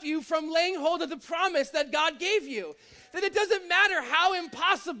stop you from laying hold of the promise that God gave you. That it doesn't matter how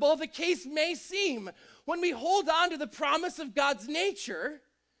impossible the case may seem. When we hold on to the promise of God's nature,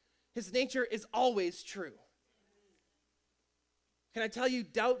 his nature is always true. Can I tell you,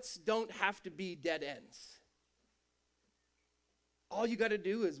 doubts don't have to be dead ends. All you got to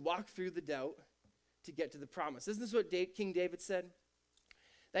do is walk through the doubt to get to the promise. Isn't this what King David said?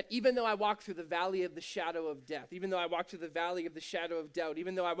 That even though I walk through the valley of the shadow of death, even though I walk through the valley of the shadow of doubt,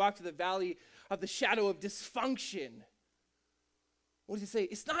 even though I walk through the valley of the shadow of dysfunction, what does he say?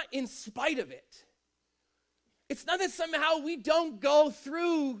 It's not in spite of it. It's not that somehow we don't go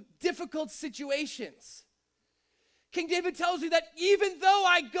through difficult situations. King David tells you that even though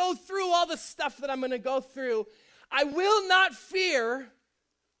I go through all the stuff that I'm going to go through, I will not fear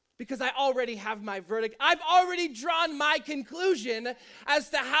because I already have my verdict. I've already drawn my conclusion as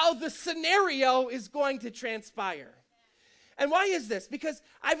to how the scenario is going to transpire. And why is this? Because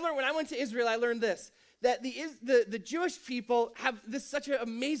I've learned, when I went to Israel, I learned this, that the Jewish people have this such an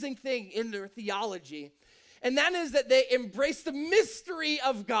amazing thing in their theology, and that is that they embrace the mystery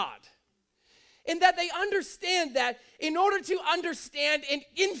of God. In that they understand that in order to understand an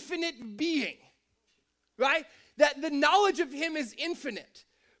infinite being, right? That the knowledge of him is infinite.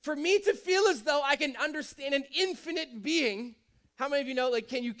 For me to feel as though I can understand an infinite being, how many of you know, like,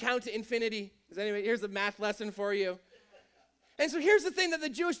 can you count to infinity? Here's a math lesson for you. And so here's the thing that the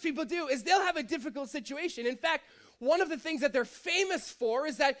Jewish people do is they'll have a difficult situation. In fact, one of the things that they're famous for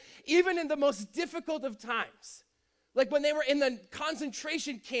is that even in the most difficult of times, like when they were in the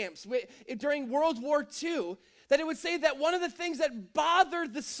concentration camps during World War II, that it would say that one of the things that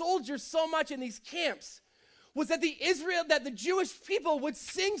bothered the soldiers so much in these camps was that the Jewish people would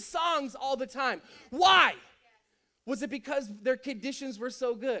sing songs all the time. Why? Was it because their conditions were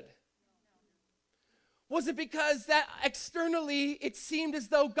so good? Was it because that externally it seemed as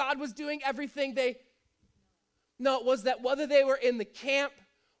though God was doing everything No, it was that whether they were in the camp,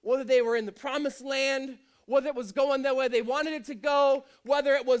 whether they were in the promised land, whether it was going the way they wanted it to go,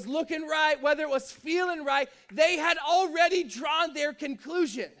 whether it was looking right, whether it was feeling right, they had already drawn their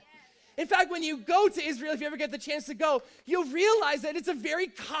conclusion. In fact, when you go to Israel, if you ever get the chance to go, you'll realize that it's a very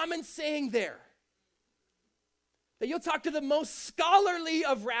common saying there. That you'll talk to the most scholarly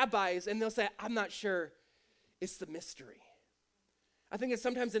of rabbis, and they'll say, I'm not sure, it's the mystery. I think that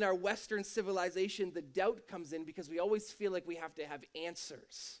sometimes in our Western civilization, the doubt comes in because we always feel like we have to have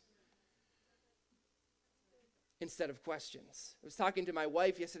answers instead of questions. I was talking to my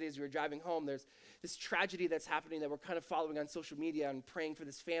wife yesterday as we were driving home. There's this tragedy that's happening that we're kind of following on social media and praying for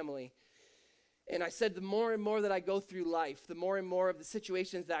this family. And I said, the more and more that I go through life, the more and more of the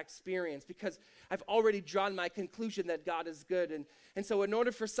situations that I experience, because I've already drawn my conclusion that God is good. And so in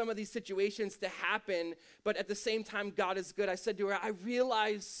order for some of these situations to happen, but at the same time God is good, I said to her, I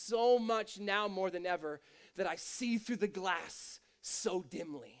realize so much now more than ever that I see through the glass so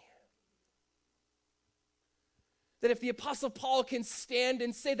dimly. That if the Apostle Paul can stand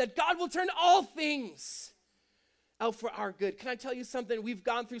and say that God will turn all things out for our good. Can I tell you something? We've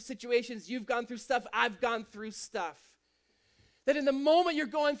gone through situations, you've gone through stuff, I've gone through stuff. That in the moment you're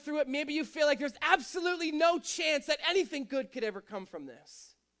going through it, maybe you feel like there's absolutely no chance that anything good could ever come from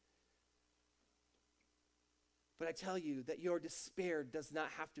this. But I tell you that your despair does not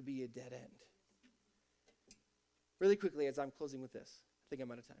have to be a dead end. Really quickly as I'm closing with this, I think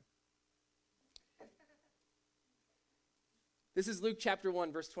I'm out of time. This is Luke chapter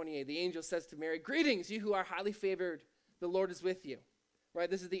 1, verse 28. The angel says to Mary, greetings, you who are highly favored, the Lord is with you. Right,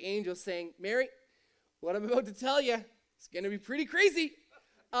 this is the angel saying, Mary, what I'm about to tell you is going to be pretty crazy.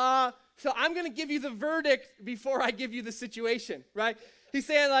 So I'm going to give you the verdict before I give you the situation, right? He's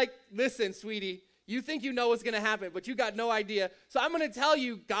saying like, listen, sweetie, you think you know what's going to happen, but you got no idea. So I'm going to tell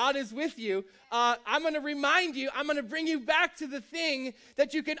you, God is with you. I'm going to remind you, I'm going to bring you back to the thing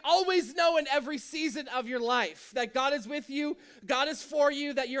that you can always know in every season of your life, that God is with you, God is for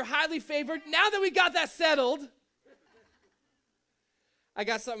you, that you're highly favored. Now that we got that settled, I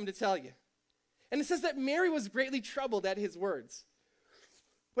got something to tell you. And it says that Mary was greatly troubled at his words.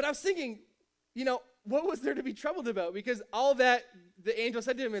 But I was thinking, what was there to be troubled about? Because all that the angel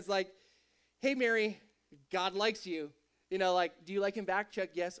said to him is like, hey, Mary, God likes you. Do you like him back?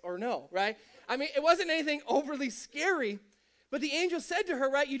 Check yes or no, right? I mean, it wasn't anything overly scary, but the angel said to her,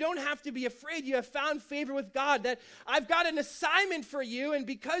 right, you don't have to be afraid. You have found favor with God, that I've got an assignment for you, and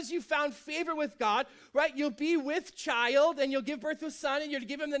because you found favor with God, right, you'll be with child, and you'll give birth to a son, and you're to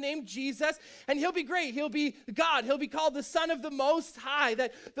give him the name Jesus, and he'll be great. He'll be God. He'll be called the Son of the Most High,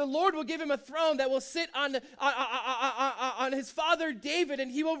 that the Lord will give him a throne that will sit on his father David, and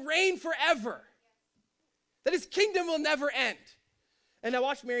he will reign forever, that his kingdom will never end. And I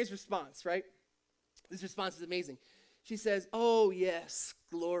watched Mary's response, right? This response is amazing. She says, oh, yes,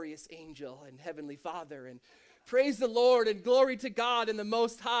 glorious angel and heavenly Father, and praise the Lord, and glory to God in the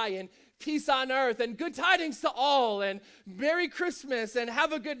Most High, and peace on earth, and good tidings to all, and Merry Christmas, and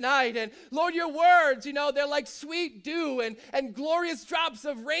have a good night, and Lord, your words, they're like sweet dew, and glorious drops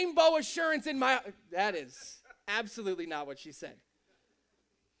of rainbow assurance in my... That is absolutely not what she said.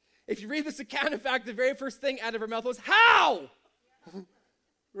 If you read this account, in fact, the very first thing out of her mouth was, how?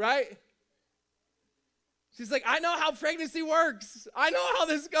 Right? She's like, I know how pregnancy works. I know how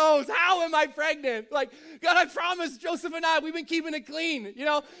this goes. How am I pregnant? Like, God, I promise Joseph and we've been keeping it clean.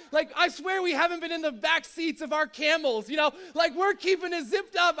 I swear we haven't been in the back seats of our camels. We're keeping it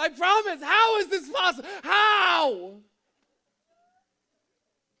zipped up. I promise. How is this possible? How?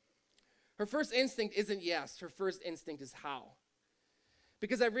 Her first instinct isn't yes. Her first instinct is how.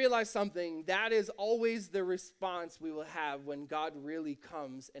 Because I realized something. That is always the response we will have when God really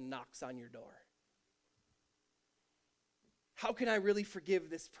comes and knocks on your door. how can I really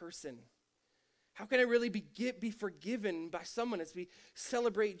forgive this person? How can I really be forgiven by someone as we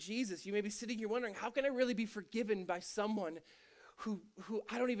celebrate Jesus? You may be sitting here wondering, how can I really be forgiven by someone who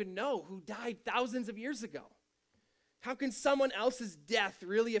I don't even know, who died thousands of years ago? How can someone else's death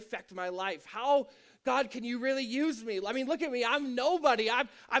really affect my life? How, God, can you really use me? I mean, look at me. I'm nobody.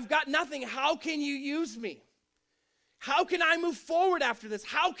 I've got nothing. How can you use me? How can I move forward after this?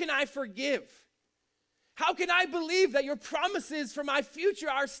 How can I forgive? How can I believe that your promises for my future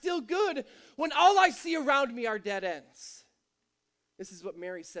are still good when all I see around me are dead ends? This is what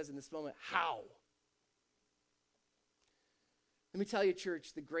Mary says in this moment. How? Let me tell you,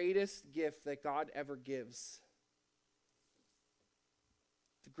 church, the greatest gift that God ever gives,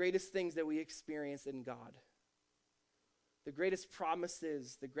 the greatest things that we experience in God, the greatest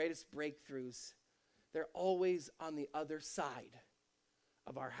promises, the greatest breakthroughs, they're always on the other side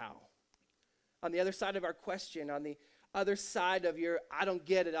of our how. On the other side of our question, on the other side of your I don't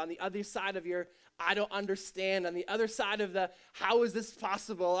get it, on the other side of your I don't understand, on the other side of the how is this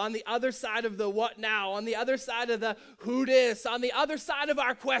possible, on the other side of the what now, on the other side of the who dis, on the other side of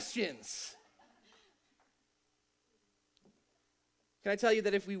our questions. Can I tell you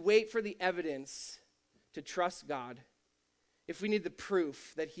that if we wait for the evidence to trust God, if we need the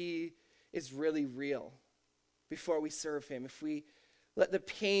proof that he is really real before we serve him, if we let the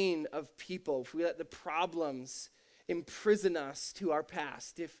pain of people, if we let the problems imprison us to our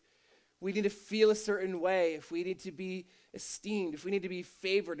past, if we need to feel a certain way, if we need to be esteemed, if we need to be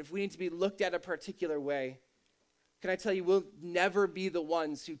favored, if we need to be looked at a particular way, can I tell you, we'll never be the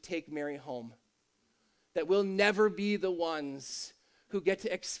ones who take Mary home. That we'll never be the ones who get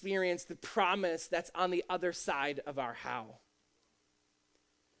to experience the promise that's on the other side of our how.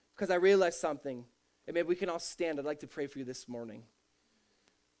 Because I realized something, and maybe we can all stand. I'd like to pray for you this morning.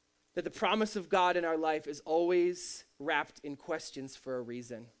 That the promise of God in our life is always wrapped in questions for a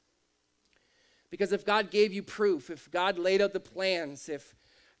reason. Because if God gave you proof, if God laid out the plans, if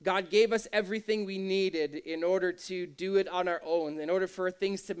God gave us everything we needed in order to do it on our own, in order for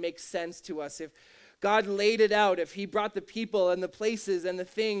things to make sense to us, if God laid it out, if he brought the people and the places and the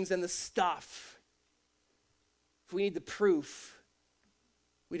things and the stuff, if we need the proof,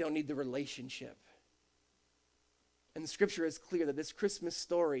 we don't need the relationship. And the scripture is clear that this Christmas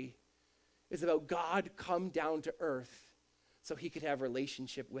story is about God come down to earth so he could have a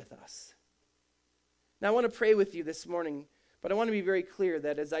relationship with us. Now I want to pray with you this morning, but I want to be very clear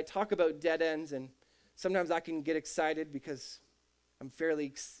that as I talk about dead ends, and sometimes I can get excited because I'm a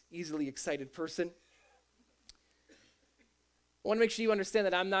fairly easily excited person. I want to make sure you understand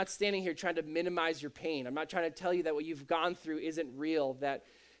that I'm not standing here trying to minimize your pain. I'm not trying to tell you that what you've gone through isn't real, that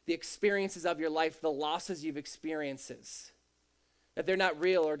the experiences of your life, the losses you've experienced, that they're not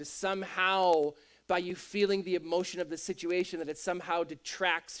real, or to somehow, by you feeling the emotion of the situation, that it somehow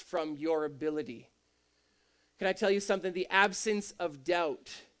detracts from your ability. Can I tell you something? The absence of doubt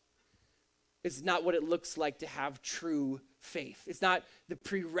is not what it looks like to have true faith. It's not the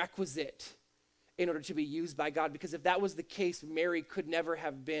prerequisite in order to be used by God, because if that was the case, Mary could never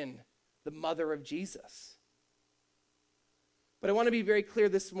have been the mother of Jesus. But I want to be very clear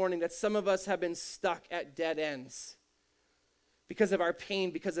this morning that some of us have been stuck at dead ends because of our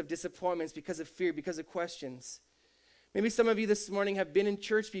pain, because of disappointments, because of fear, because of questions. Maybe some of you this morning have been in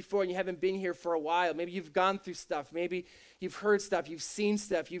church before and you haven't been here for a while. Maybe you've gone through stuff. Maybe you've heard stuff. You've seen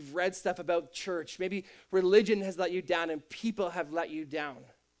stuff. You've read stuff about church. Maybe religion has let you down and people have let you down.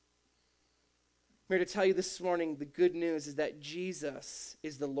 I'm here to tell you this morning, the good news is that Jesus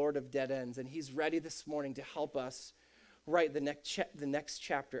is the Lord of dead ends, and he's ready this morning to help us write the next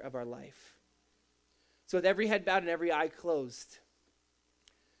chapter of our life. So with every head bowed and every eye closed,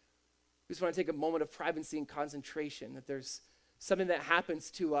 we just want to take a moment of privacy and concentration, that there's something that happens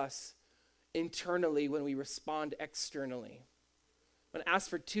to us internally when we respond externally. I'm going to ask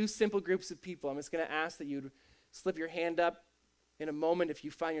for two simple groups of people. I'm just going to ask that you'd slip your hand up in a moment if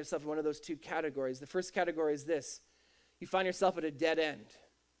you find yourself in one of those two categories. The first category is this: you find yourself at a dead end.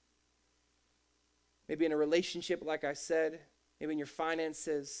 Maybe in a relationship, like I said, maybe in your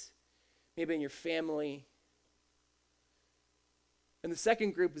finances, maybe in your family. And the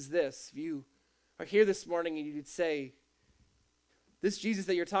second group is this: if you are here this morning and you'd say, this Jesus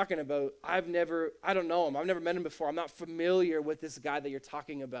that you're talking about, I don't know him. I've never met him before. I'm not familiar with this guy that you're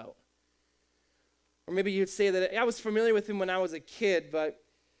talking about. Or maybe you'd say that I was familiar with him when I was a kid, but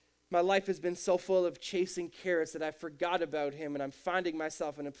my life has been so full of chasing carrots that I forgot about him, and I'm finding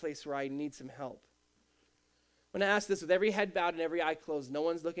myself in a place where I need some help. I'm going to ask this with every head bowed and every eye closed. No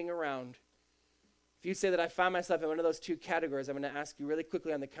one's looking around. If you say that I find myself in one of those two categories, I'm going to ask you really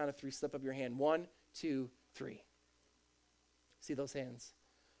quickly on the count of three, slip up your hand. 1, 2, 3. See those hands?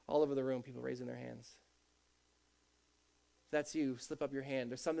 All over the room, people raising their hands. If that's you, slip up your hand.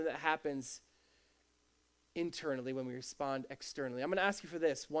 There's something that happens internally when we respond externally. I'm going to ask you for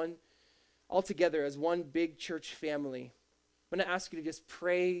this, all together as one big church family. I'm going to ask you to just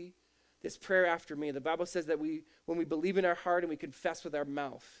pray this prayer after me. The Bible says that when we believe in our heart and we confess with our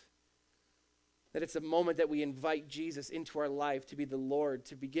mouth, that it's a moment that we invite Jesus into our life to be the Lord,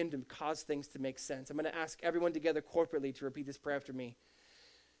 to begin to cause things to make sense. I'm going to ask everyone together corporately to repeat this prayer after me.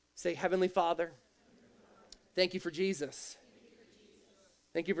 Say, Heavenly Father, thank you for Jesus.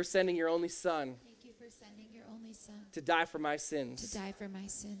 Thank you for sending your only Son. Thank you for sending your only Son to die for my sins. to die for my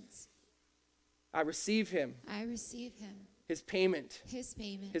sins. I receive him, I receive him, his payment, his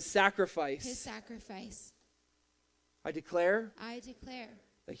payment, his sacrifice. his sacrifice. I declare I declare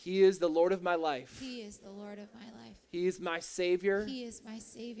that he is the Lord of my life. he is the Lord of my life. He is my Savior He is my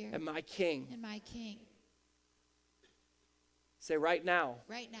Savior and my King. and my King. Say right now,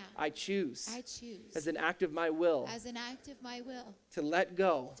 Right now, I choose I choose, as an act of my will as an act of my will, to let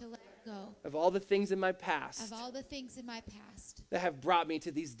go to let go of all the things in my of past all the things in my past that have brought me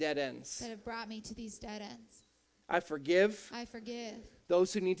to these dead ends. that have brought me to these dead ends. I forgive I forgive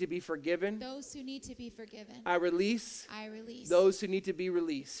those who need to be forgiven. those who need to be forgiven. I release I release those who need to be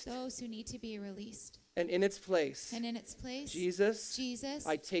released. those who need to be released. And in its place, And in its place, Jesus, Jesus,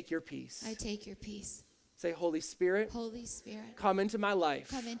 I take your peace. I take your peace. Say, Holy Spirit, Holy Spirit, come into my life.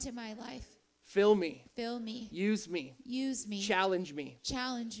 come into my life. Fill me. Fill me. Use me. Use me. Challenge me.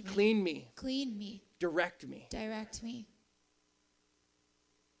 Challenge me. Clean me. Clean me. Direct me. Direct me.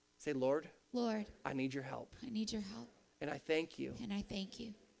 Say, Lord, Lord, I need your help. I need your help. And I thank you And I thank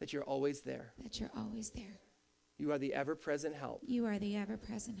you that you're always there. that you're always there. You are the ever-present help You are the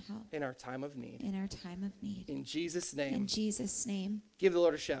ever-present help in our time of need. in our time of need. In Jesus' In name, Jesus' name. give the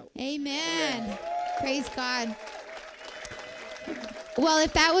Lord a shout. Amen. Praise God. Well,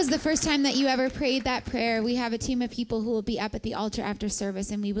 if that was the first time that you ever prayed that prayer, we have a team of people who will be up at the altar after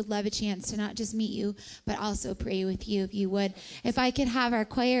service, and we would love a chance to not just meet you, but also pray with you if you would. If I could have our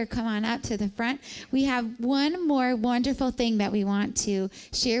choir come on up to the front. We have one more wonderful thing that we want to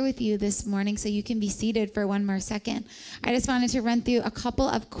share with you this morning, so you can be seated for one more second. I just wanted to run through a couple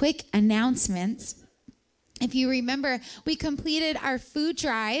of quick announcements. If you remember, we completed our food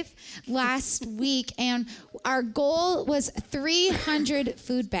drive last week, and our goal was 300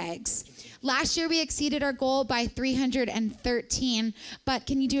 food bags. Last year, we exceeded our goal by 313, but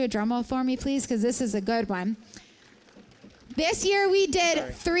can you do a drum roll for me, please? Because this is a good one. This year, we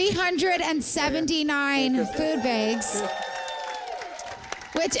did 379 food bags,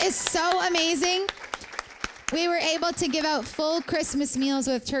 which is so amazing. We were able to give out full Christmas meals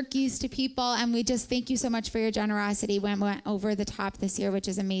with turkeys to people, and we just thank you so much for your generosity. We went over the top this year, which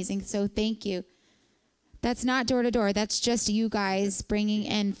is amazing, so thank you. That's not door to door. That's just you guys bringing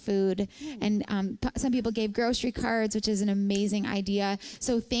in food. And some people gave grocery cards, which is an amazing idea.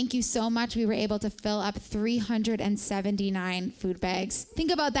 So thank you so much. We were able to fill up 379 food bags.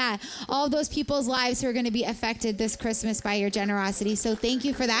 Think about that. All of those people's lives who are going to be affected this Christmas by your generosity. So thank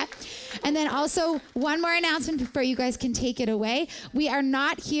you for that. And then also one more announcement before you guys can take it away. We are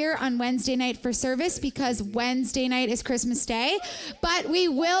not here on Wednesday night for service because Wednesday night is Christmas Day. But we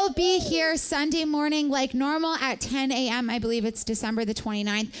will be here Sunday morning like normal at 10 a.m. I believe it's December the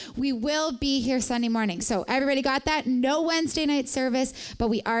 29th. We will be here Sunday morning. So everybody got that? No Wednesday night service, but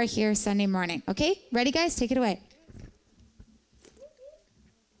we are here Sunday morning. Okay? Ready, guys? Take it away.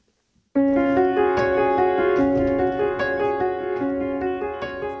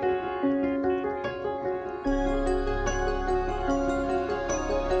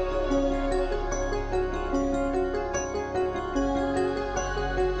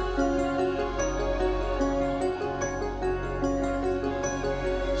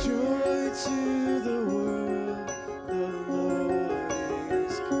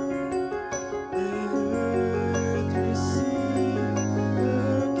 Let earth receive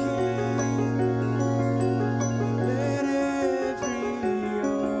the King.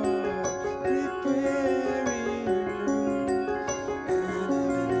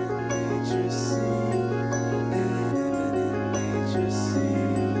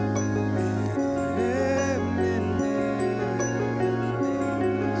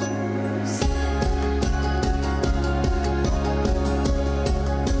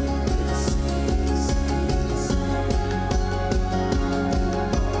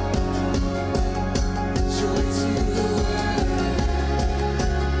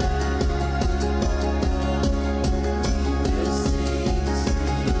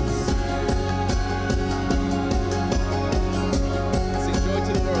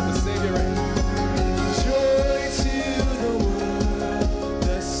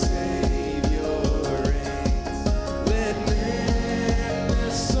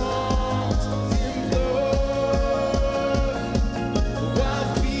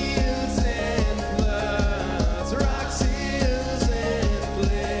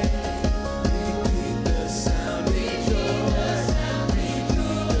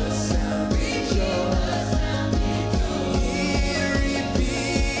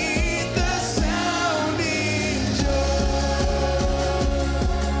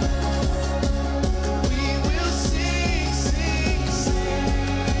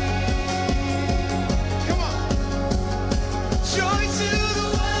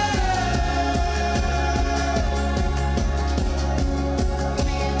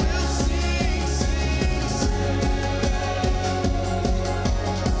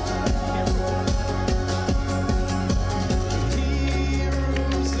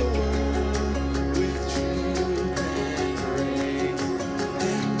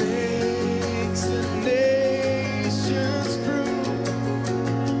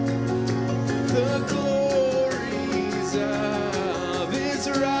 the glories of His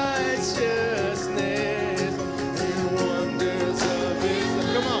righteousness and wonders of His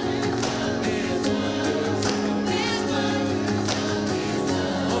love. Come on. And wonders of His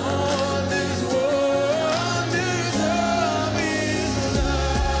love. Oh, there's wonders of His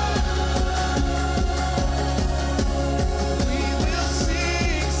love. We will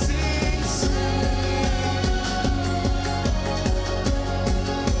sing, sing, sing.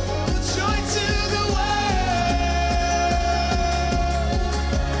 Joy to the world.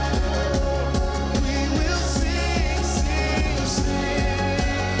 We will sing, sing, sing.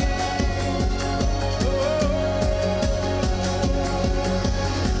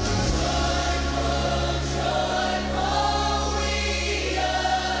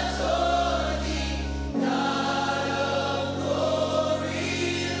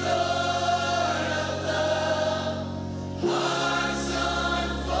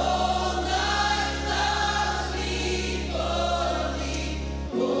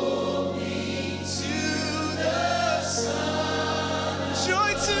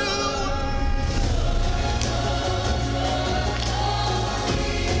 Joy to the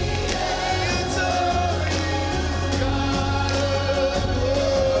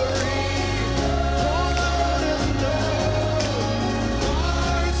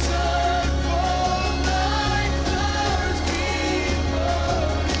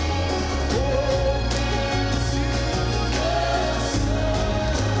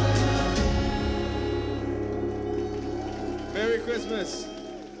Merry Christmas.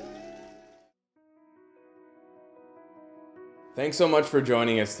 Thanks so much for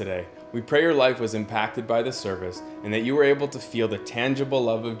joining us today. We pray your life was impacted by this service and that you were able to feel the tangible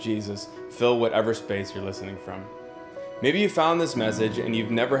love of Jesus fill whatever space you're listening from. Maybe you found this message and you've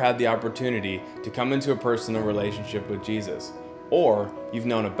never had the opportunity to come into a personal relationship with Jesus, or you've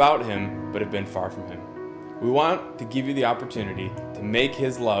known about Him but have been far from Him. We want to give you the opportunity to make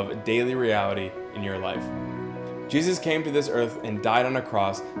His love a daily reality in your life. Jesus came to this earth and died on a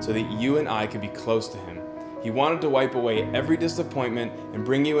cross so that you and I could be close to Him. He wanted to wipe away every disappointment and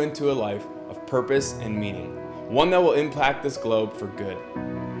bring you into a life of purpose and meaning, one that will impact this globe for good.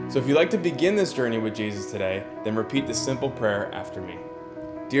 So if you'd like to begin this journey with Jesus today, then repeat this simple prayer after me.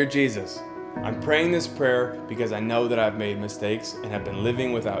 Dear Jesus, I'm praying this prayer because I know that I've made mistakes and have been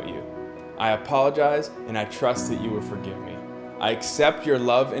living without you. I apologize and I trust that you will forgive me. I accept your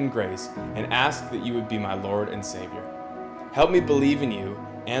love and grace and ask that you would be my Lord and Savior. Help me believe in you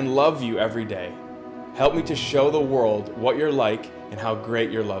and love you every day. Help me to show the world what you're like and how great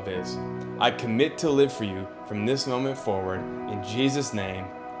your love is. I commit to live for you from this moment forward. In Jesus' name,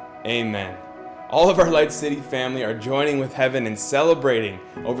 amen. All of our Light City family are joining with heaven and celebrating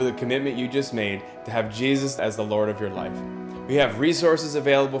over the commitment you just made to have Jesus as the Lord of your life. We have resources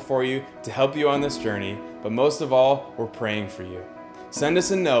available for you to help you on this journey, but most of all, we're praying for you. Send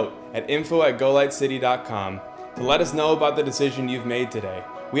us a note at info@golightcity.com to let us know about the decision you've made today.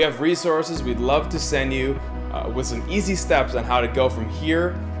 We have resources we'd love to send you with some easy steps on how to go from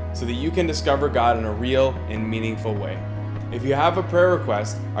here so that you can discover God in a real and meaningful way. If you have a prayer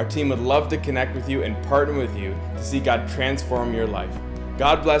request, our team would love to connect with you and partner with you to see God transform your life.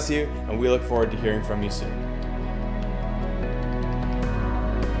 God bless you, and we look forward to hearing from you soon.